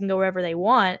these guys can go wherever they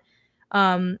want.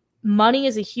 Money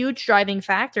is a huge driving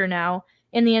factor now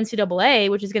in the NCAA,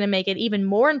 which is going to make it even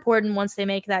more important once they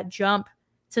make that jump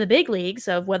to the big leagues,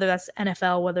 of whether that's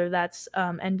NFL, whether that's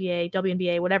NBA,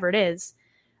 WNBA, whatever it is,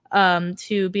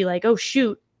 to be like, oh,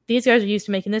 shoot, these guys are used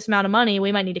to making this amount of money.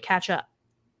 We might need to catch up.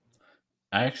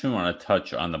 I actually want to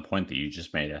touch on the point that you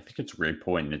just made. I think it's a great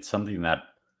point, and it's something that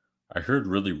I heard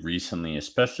really recently,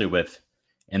 especially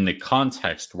in the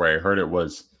context where I heard it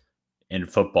was in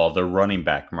football, the running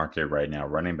back market right now.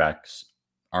 Running backs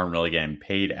aren't really getting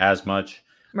paid as much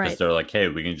because they're like, hey,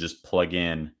 we can just plug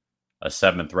in a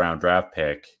 7th round draft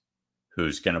pick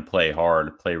who's going to play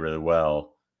hard, play really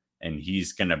well, and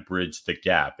he's going to bridge the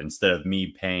gap. Instead of me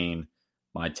paying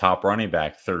my top running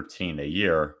back $13 a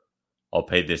year, I'll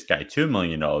pay this guy $2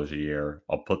 million a year.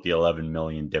 I'll put the $11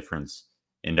 million difference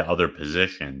into other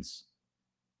positions,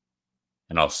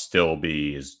 and I'll still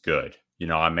be as good.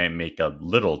 I may make a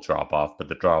little drop off, but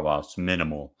the drop off's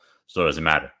minimal, so it doesn't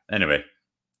matter. Anyway,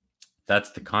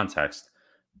 that's the context.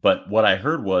 But what I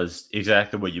heard was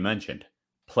exactly what you mentioned.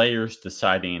 Players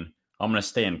deciding, I'm going to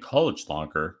stay in college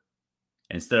longer.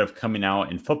 Instead of coming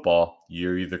out in football,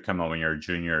 you either come out when you're a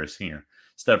junior or a senior.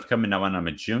 Instead of coming out when I'm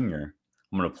a junior,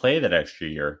 I'm going to play that extra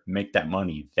year, make that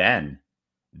money, then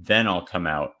I'll come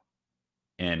out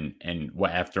and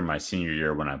after my senior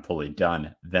year when I'm fully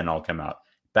done, then I'll come out.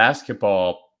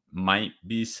 Basketball might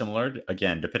be similar,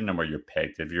 again, depending on where you're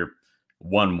picked. If you're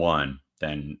 1-1,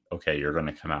 then okay, you're going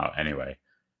to come out anyway.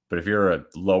 But if you're a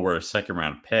lower 2nd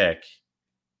round pick,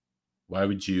 why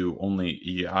would you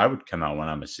I would come out when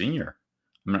I'm a senior.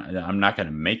 I'm not going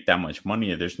to make that much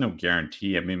money. There's no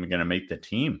guarantee I'm even going to make the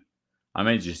team. I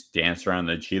may just dance around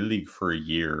the G League for a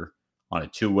year on a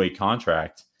 2-way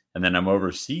contract, and then I'm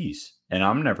overseas, and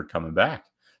I'm never coming back.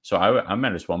 So I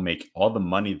might as well make all the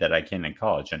money that I can in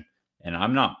college. And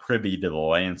I'm not privy to the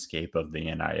landscape of the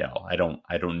NIL. I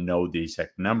don't know the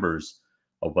exact numbers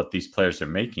of what these players are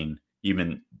making,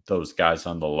 even those guys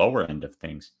on the lower end of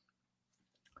things.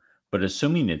 But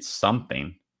assuming it's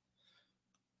something,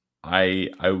 I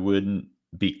wouldn't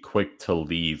be quick to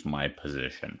leave my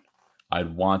position.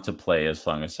 I'd want to play as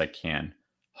long as I can,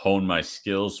 hone my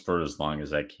skills for as long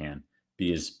as I can,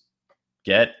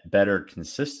 get better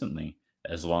consistently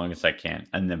as long as I can.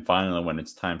 And then finally, when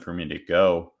it's time for me to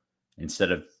go,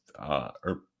 instead of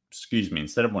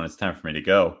when it's time for me to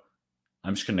go,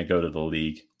 I'm just going to go to the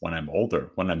league when I'm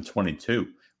older, when I'm 22.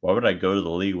 Why would I go to the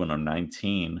league when I'm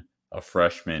 19, a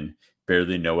freshman,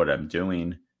 barely know what I'm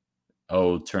doing?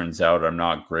 Oh, turns out I'm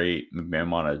not great. Maybe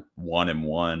I'm on a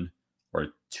 1-1 or a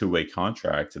 2-way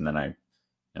contract, and then I,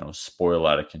 spoil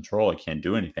out of control. I can't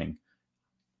do anything.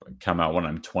 Come out when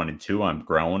I'm 22. I'm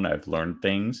grown. I've learned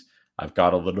things. I've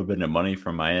got a little bit of money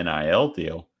from my NIL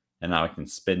deal, and now I can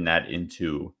spin that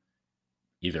into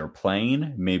either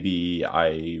playing. Maybe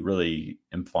I really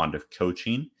am fond of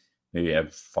coaching. Maybe I'm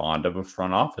fond of a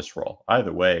front office role.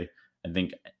 Either way, I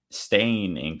think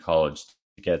staying in college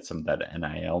to get some of that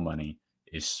NIL money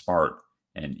is smart.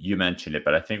 And you mentioned it,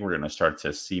 but I think we're going to start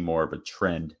to see more of a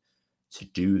trend to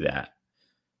do that,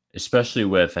 especially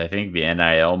with, I think, the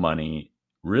NIL money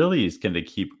really is going to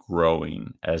keep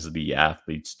growing as the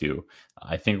athletes do.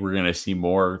 I think we're going to see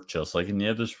more, just like in the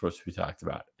other sports we talked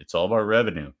about. It's all about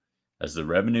revenue. As the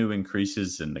revenue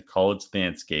increases in the college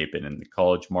landscape and in the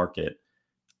college market,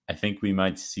 I think we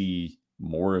might see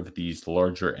more of these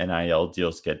larger NIL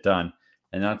deals get done.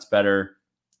 And that's better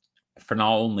for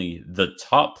not only the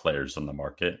top players on the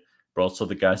market, but also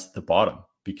the guys at the bottom.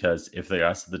 Because if the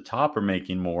guys at the top are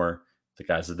making more, the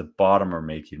guys at the bottom are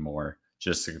making more,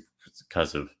 just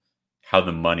because of how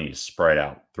the money is spread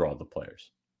out through all the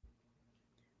players.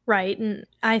 Right. And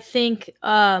I think,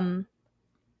 like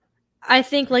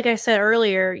I said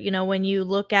earlier, when you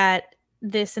look at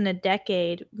this in a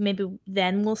decade, maybe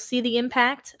then we'll see the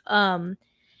impact. And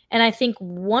I think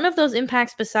one of those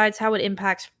impacts, besides how it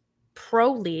impacts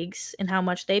pro leagues and how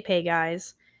much they pay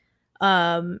guys,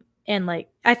 and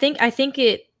I think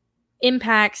it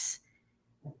impacts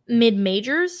mid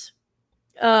majors,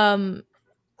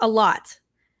 a lot.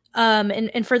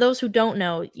 And for those who don't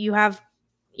know, you have,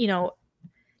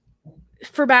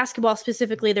 for basketball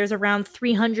specifically, there's around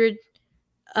 300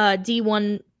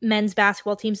 D1 men's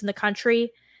basketball teams in the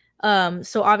country.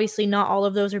 So obviously not all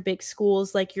of those are big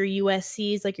schools like your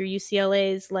USCs, like your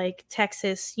UCLAs, like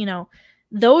Texas.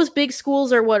 Those big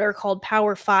schools are what are called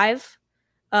Power 5.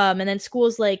 And then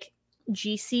schools like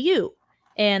GCU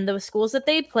and the schools that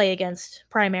they play against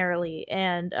primarily,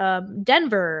 and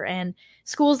Denver, and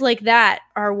schools like that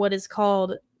are what is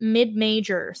called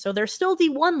mid-major. So they're still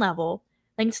D1 level.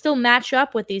 They can still match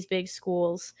up with these big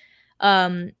schools,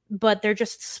 but they're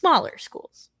just smaller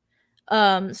schools.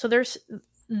 So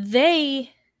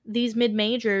these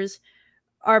mid-majors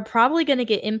are probably going to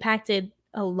get impacted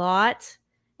a lot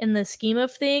in the scheme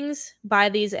of things by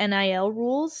these NIL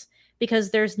rules,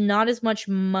 because there's not as much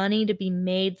money to be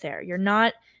made there. You're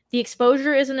not the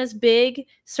exposure isn't as big.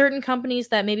 Certain companies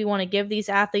that maybe want to give these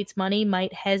athletes money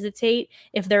might hesitate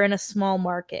if they're in a small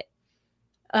market.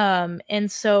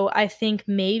 And so I think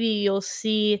maybe you'll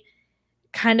see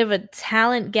kind of a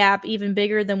talent gap even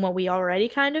bigger than what we already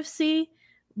kind of see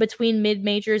between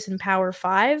mid-majors and Power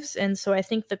Fives. And so I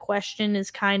think the question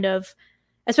is kind of,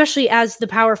 especially as the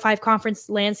Power Five conference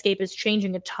landscape is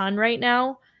changing a ton right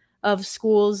now, of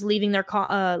schools leaving their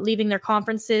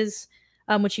conferences,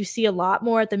 which you see a lot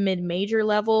more at the mid-major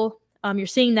level. You're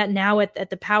seeing that now at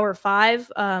the Power Five,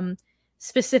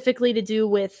 specifically to do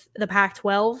with the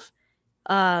Pac-12.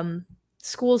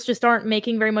 Schools just aren't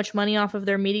making very much money off of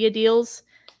their media deals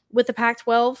with the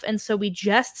Pac-12. And so we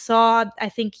just saw, I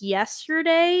think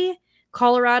yesterday,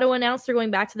 Colorado announced they're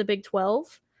going back to the Big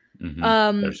 12.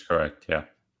 That's correct, yeah.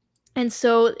 And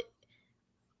so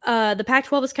the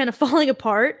Pac-12 is kind of falling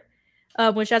apart,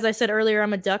 which, as I said earlier,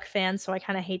 I'm a Duck fan, so I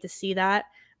kind of hate to see that.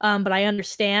 But I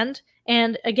understand.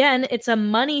 And again, it's a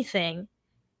money thing.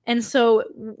 And so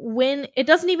when it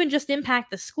doesn't even just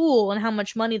impact the school and how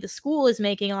much money the school is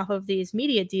making off of these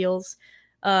media deals,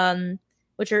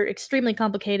 which are extremely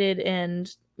complicated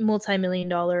and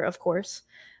multi-million-dollar, of course.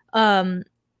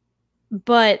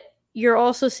 But you're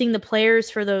also seeing the players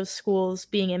for those schools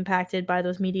being impacted by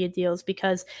those media deals,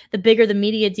 because the bigger the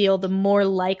media deal, the more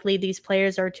likely these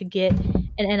players are to get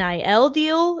an NIL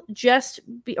deal,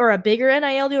 or a bigger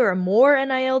NIL deal, or more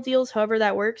NIL deals, however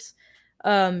that works.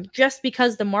 Just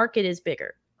because the market is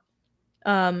bigger.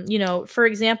 For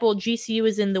example, GCU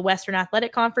is in the Western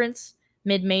Athletic Conference,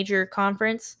 mid-major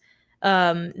conference.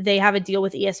 They have a deal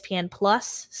with ESPN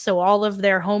Plus, so all of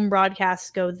their home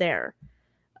broadcasts go there.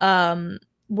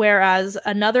 Whereas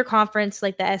another conference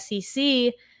like the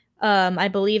SEC, I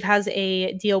believe, has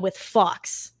a deal with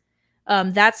Fox.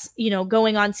 That's,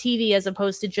 going on TV as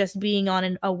opposed to just being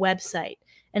on a website.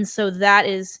 And so that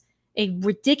is a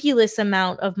ridiculous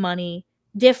amount of money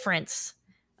difference.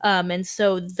 And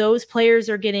so those players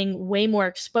are getting way more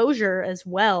exposure as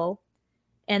well.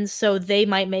 And so they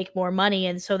might make more money.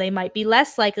 And so they might be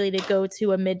less likely to go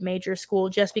to a mid-major school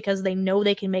just because they know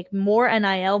they can make more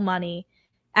NIL money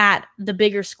at the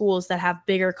bigger schools that have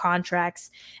bigger contracts.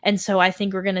 And so I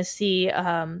think we're going to see,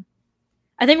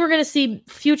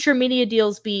 future media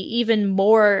deals be even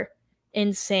more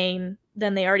insane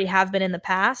than they already have been in the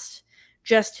past,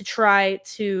 just to try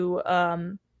to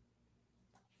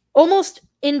almost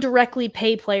indirectly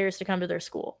pay players to come to their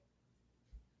school.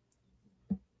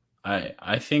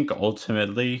 I think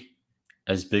ultimately,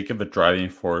 as big of a driving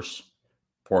force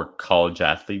for college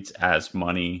athletes as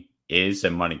money is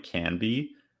and money can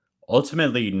be,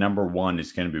 ultimately number one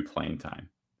is going to be playing time.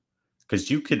 Because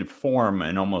you could form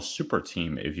an almost super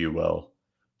team, if you will,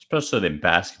 especially in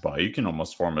basketball. You can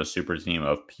almost form a super team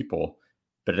of people,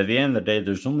 but at the end of the day,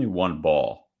 there's only one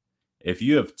ball. If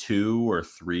you have 2 or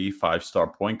 3 5-star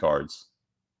point guards,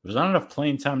 there's not enough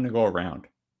playing time to go around.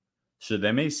 So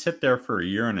they may sit there for a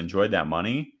year and enjoy that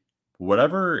money.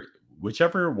 Whichever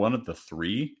one of the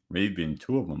 3, maybe even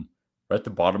 2 of them, are at the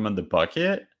bottom of the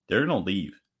bucket, they're going to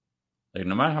leave. Like,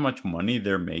 no matter how much money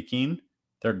they're making,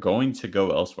 they're going to go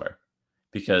elsewhere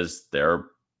because their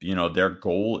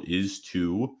goal is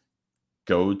to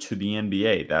go to the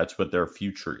NBA. That's what their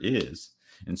future is.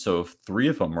 And so if 3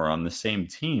 of them are on the same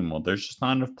team, well, there's just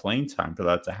not enough playing time for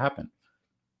that to happen.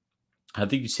 I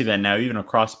think you see that now even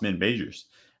across mid-majors.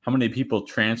 How many people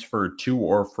transfer to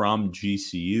or from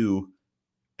GCU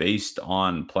based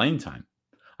on playing time?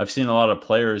 I've seen a lot of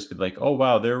players be like, oh,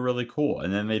 wow, they're really cool.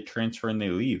 And then they transfer and they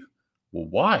leave. Well,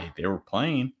 why? They were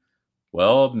playing.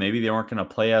 Well, maybe they weren't going to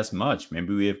play as much.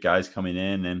 Maybe we have guys coming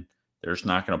in and they're just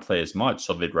not going to play as much.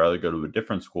 So they'd rather go to a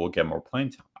different school, get more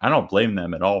playing time. I don't blame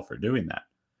them at all for doing that.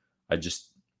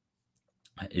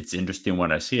 It's interesting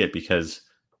when I see it because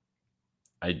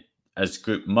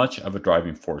much of a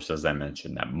driving force, as I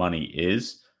mentioned, that money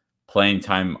is, playing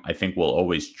time, I think, will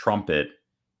always trump it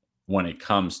when it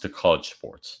comes to college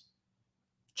sports.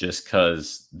 Just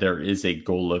because there is a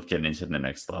goal of getting to the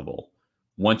next level.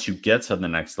 Once you get to the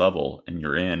next level and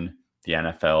you're in the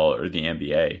NFL or the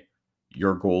NBA,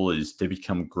 your goal is to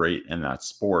become great in that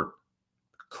sport.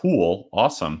 Cool,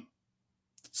 awesome.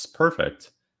 It's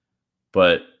perfect.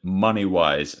 But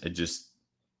money-wise,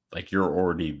 you're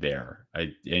already there.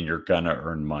 And you're going to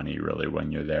earn money, really,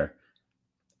 when you're there.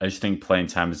 I just think playing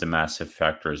time is a massive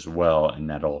factor as well, and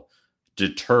that'll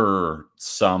deter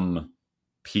some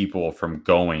people from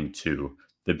going to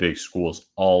the big schools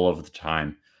all of the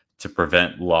time to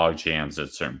prevent log jams at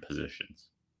certain positions.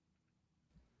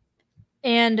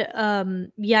 And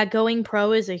going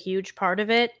pro is a huge part of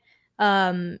it.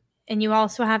 And you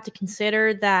also have to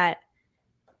consider that,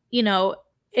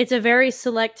 it's a very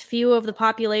select few of the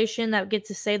population that get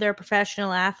to say they're a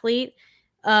professional athlete.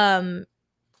 And,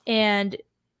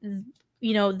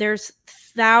 there's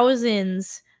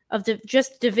thousands of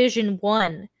just Division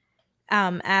I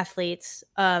athletes.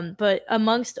 But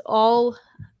amongst all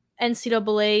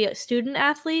NCAA student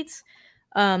athletes,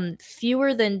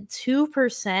 fewer than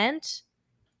 2%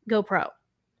 go pro.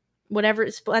 Whatever,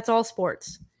 that's all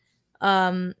sports.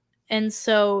 And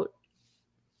so,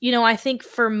 I think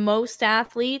for most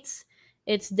athletes,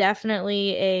 it's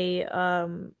definitely a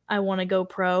I want to go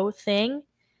pro thing.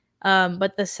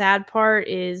 But the sad part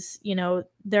is,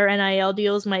 their NIL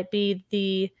deals might be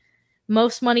the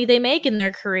most money they make in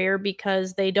their career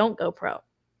because they don't go pro.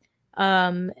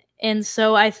 And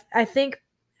so I think,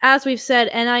 as we've said,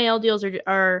 NIL deals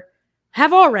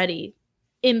have already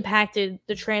impacted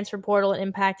the transfer portal and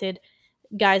impacted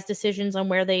guys' decisions on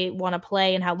where they want to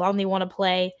play and how long they want to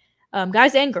play.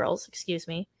 Guys and girls, excuse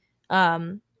me.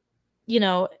 It's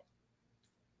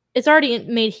already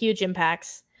made huge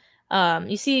impacts.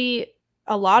 You see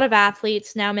a lot of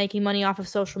athletes now making money off of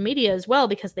social media as well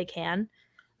because they can.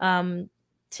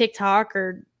 TikTok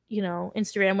or,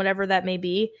 Instagram, whatever that may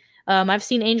be. I've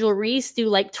seen Angel Reese do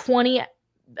like 20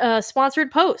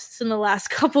 sponsored posts in the last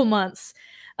couple months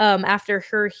after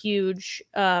her huge,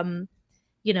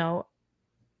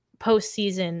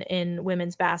 postseason in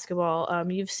women's basketball.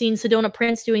 You've seen Sedona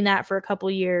Prince doing that for a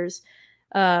couple years.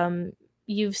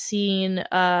 You've seen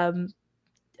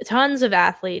tons of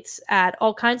athletes at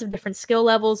all kinds of different skill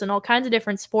levels and all kinds of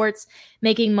different sports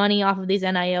making money off of these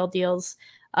NIL deals.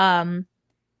 And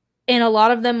a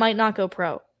lot of them might not go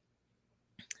pro.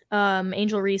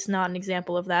 Angel Reese, not an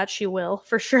example of that. She will,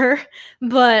 for sure.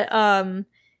 But,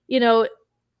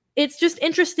 it's just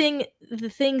interesting, the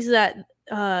things that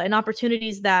and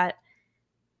opportunities that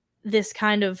this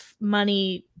kind of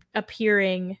money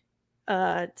appearing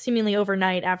seemingly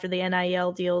overnight after the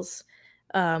NIL deals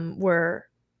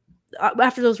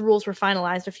after those rules were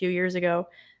finalized a few years ago,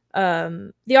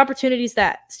 the opportunities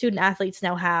that student athletes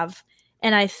now have.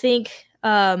 And I think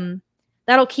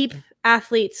that'll keep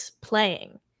athletes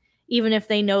playing, even if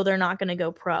they know they're not going to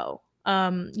go pro.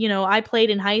 I played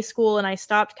in high school and I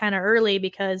stopped kind of early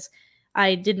because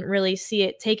I didn't really see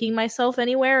it taking myself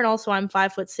anywhere. And also I'm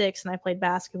 5'6" and I played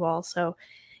basketball. So,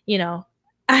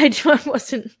 I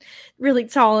wasn't really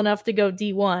tall enough to go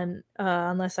D1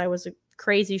 unless I was a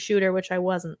crazy shooter, which I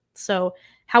wasn't. So,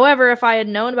 however, if I had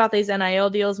known about these NIL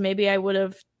deals, maybe I would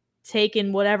have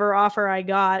taken whatever offer I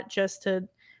got just to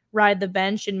ride the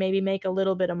bench and maybe make a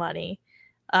little bit of money.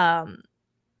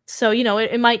 So,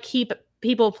 it might keep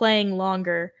people playing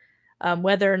longer,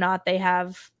 whether or not they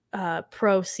have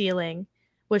pro ceiling,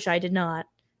 which I did not.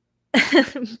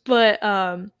 But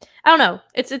I don't know.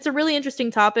 It's a really interesting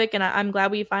topic, and I'm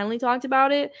glad we finally talked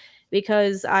about it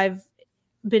because I've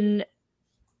been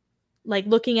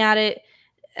looking at it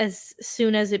as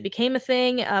soon as it became a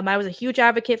thing. I was a huge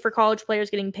advocate for college players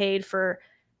getting paid for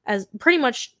as pretty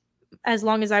much as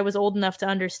long as I was old enough to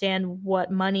understand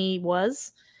what money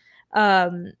was.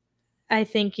 I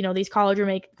think,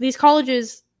 these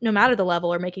colleges, no matter the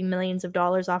level, are making millions of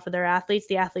dollars off of their athletes.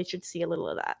 The athletes should see a little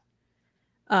of that.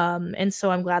 And so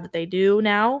I'm glad that they do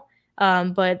now.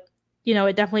 But,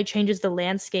 it definitely changes the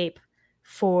landscape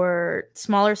for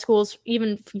smaller schools,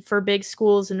 even for big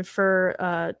schools and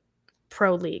for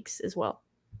pro leagues as well.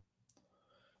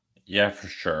 Yeah, for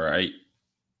sure.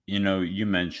 You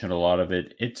mentioned a lot of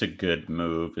it. It's a good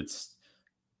move. It's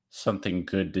something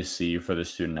good to see for the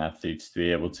student athletes to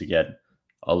be able to get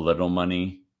a little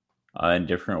money in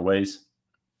different ways.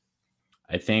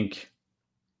 I think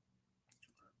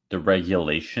the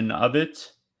regulation of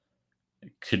it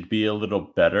could be a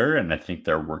little better, and I think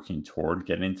they're working toward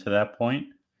getting to that point.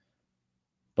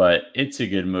 But it's a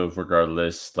good move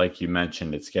regardless. Like you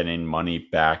mentioned, it's getting money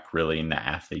back really in the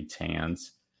athletes'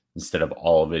 hands instead of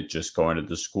all of it just going to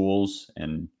the schools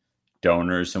and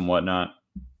donors and whatnot.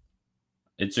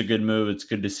 It's a good move. It's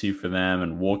good to see for them,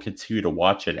 and we'll continue to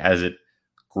watch it as it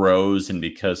grows and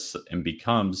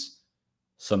becomes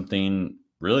something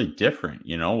really different.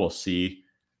 We'll see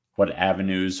what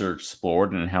avenues are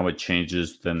explored and how it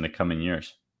changes within the coming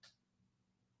years.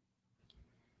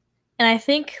 And I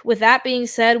think with that being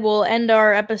said, we'll end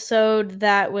our episode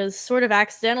that was sort of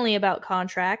accidentally about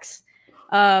contracts.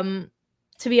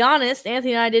 To be honest,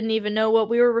 Anthony and I didn't even know what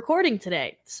we were recording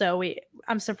today. So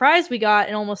I'm surprised we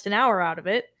got almost an hour out of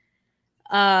it.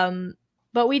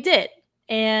 But we did.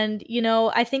 And,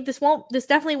 I think this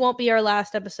definitely won't be our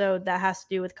last episode that has to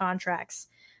do with contracts.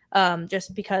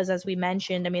 Just because, as we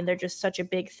mentioned, they're just such a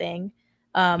big thing.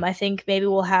 I think maybe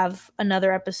we'll have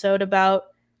another episode about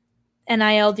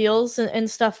NIL deals and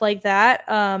stuff like that.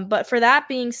 But for that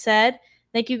being said,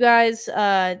 thank you guys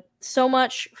so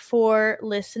much for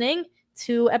listening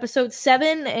to episode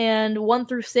 7 and 1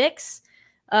 through 6.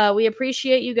 We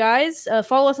appreciate you guys.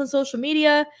 Follow us on social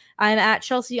media. I'm at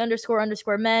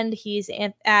Chelsea__Mend. He's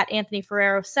at Anthony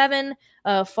Ferrero 7.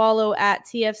 Follow at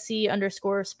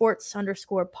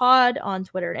TFC_sports_pod on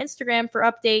Twitter and Instagram for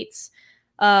updates.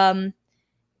 And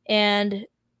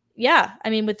yeah, I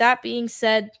mean, with that being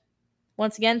said,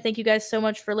 once again, thank you guys so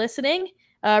much for listening.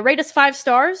 Rate us 5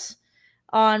 stars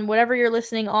on whatever you're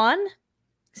listening on,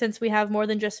 since we have more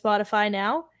than just Spotify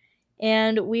now.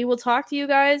 And we will talk to you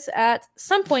guys at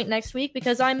some point next week,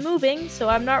 because I'm moving, so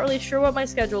I'm not really sure what my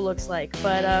schedule looks like.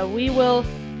 But we will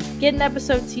get an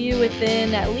episode to you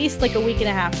within at least like a week and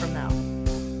a half from now.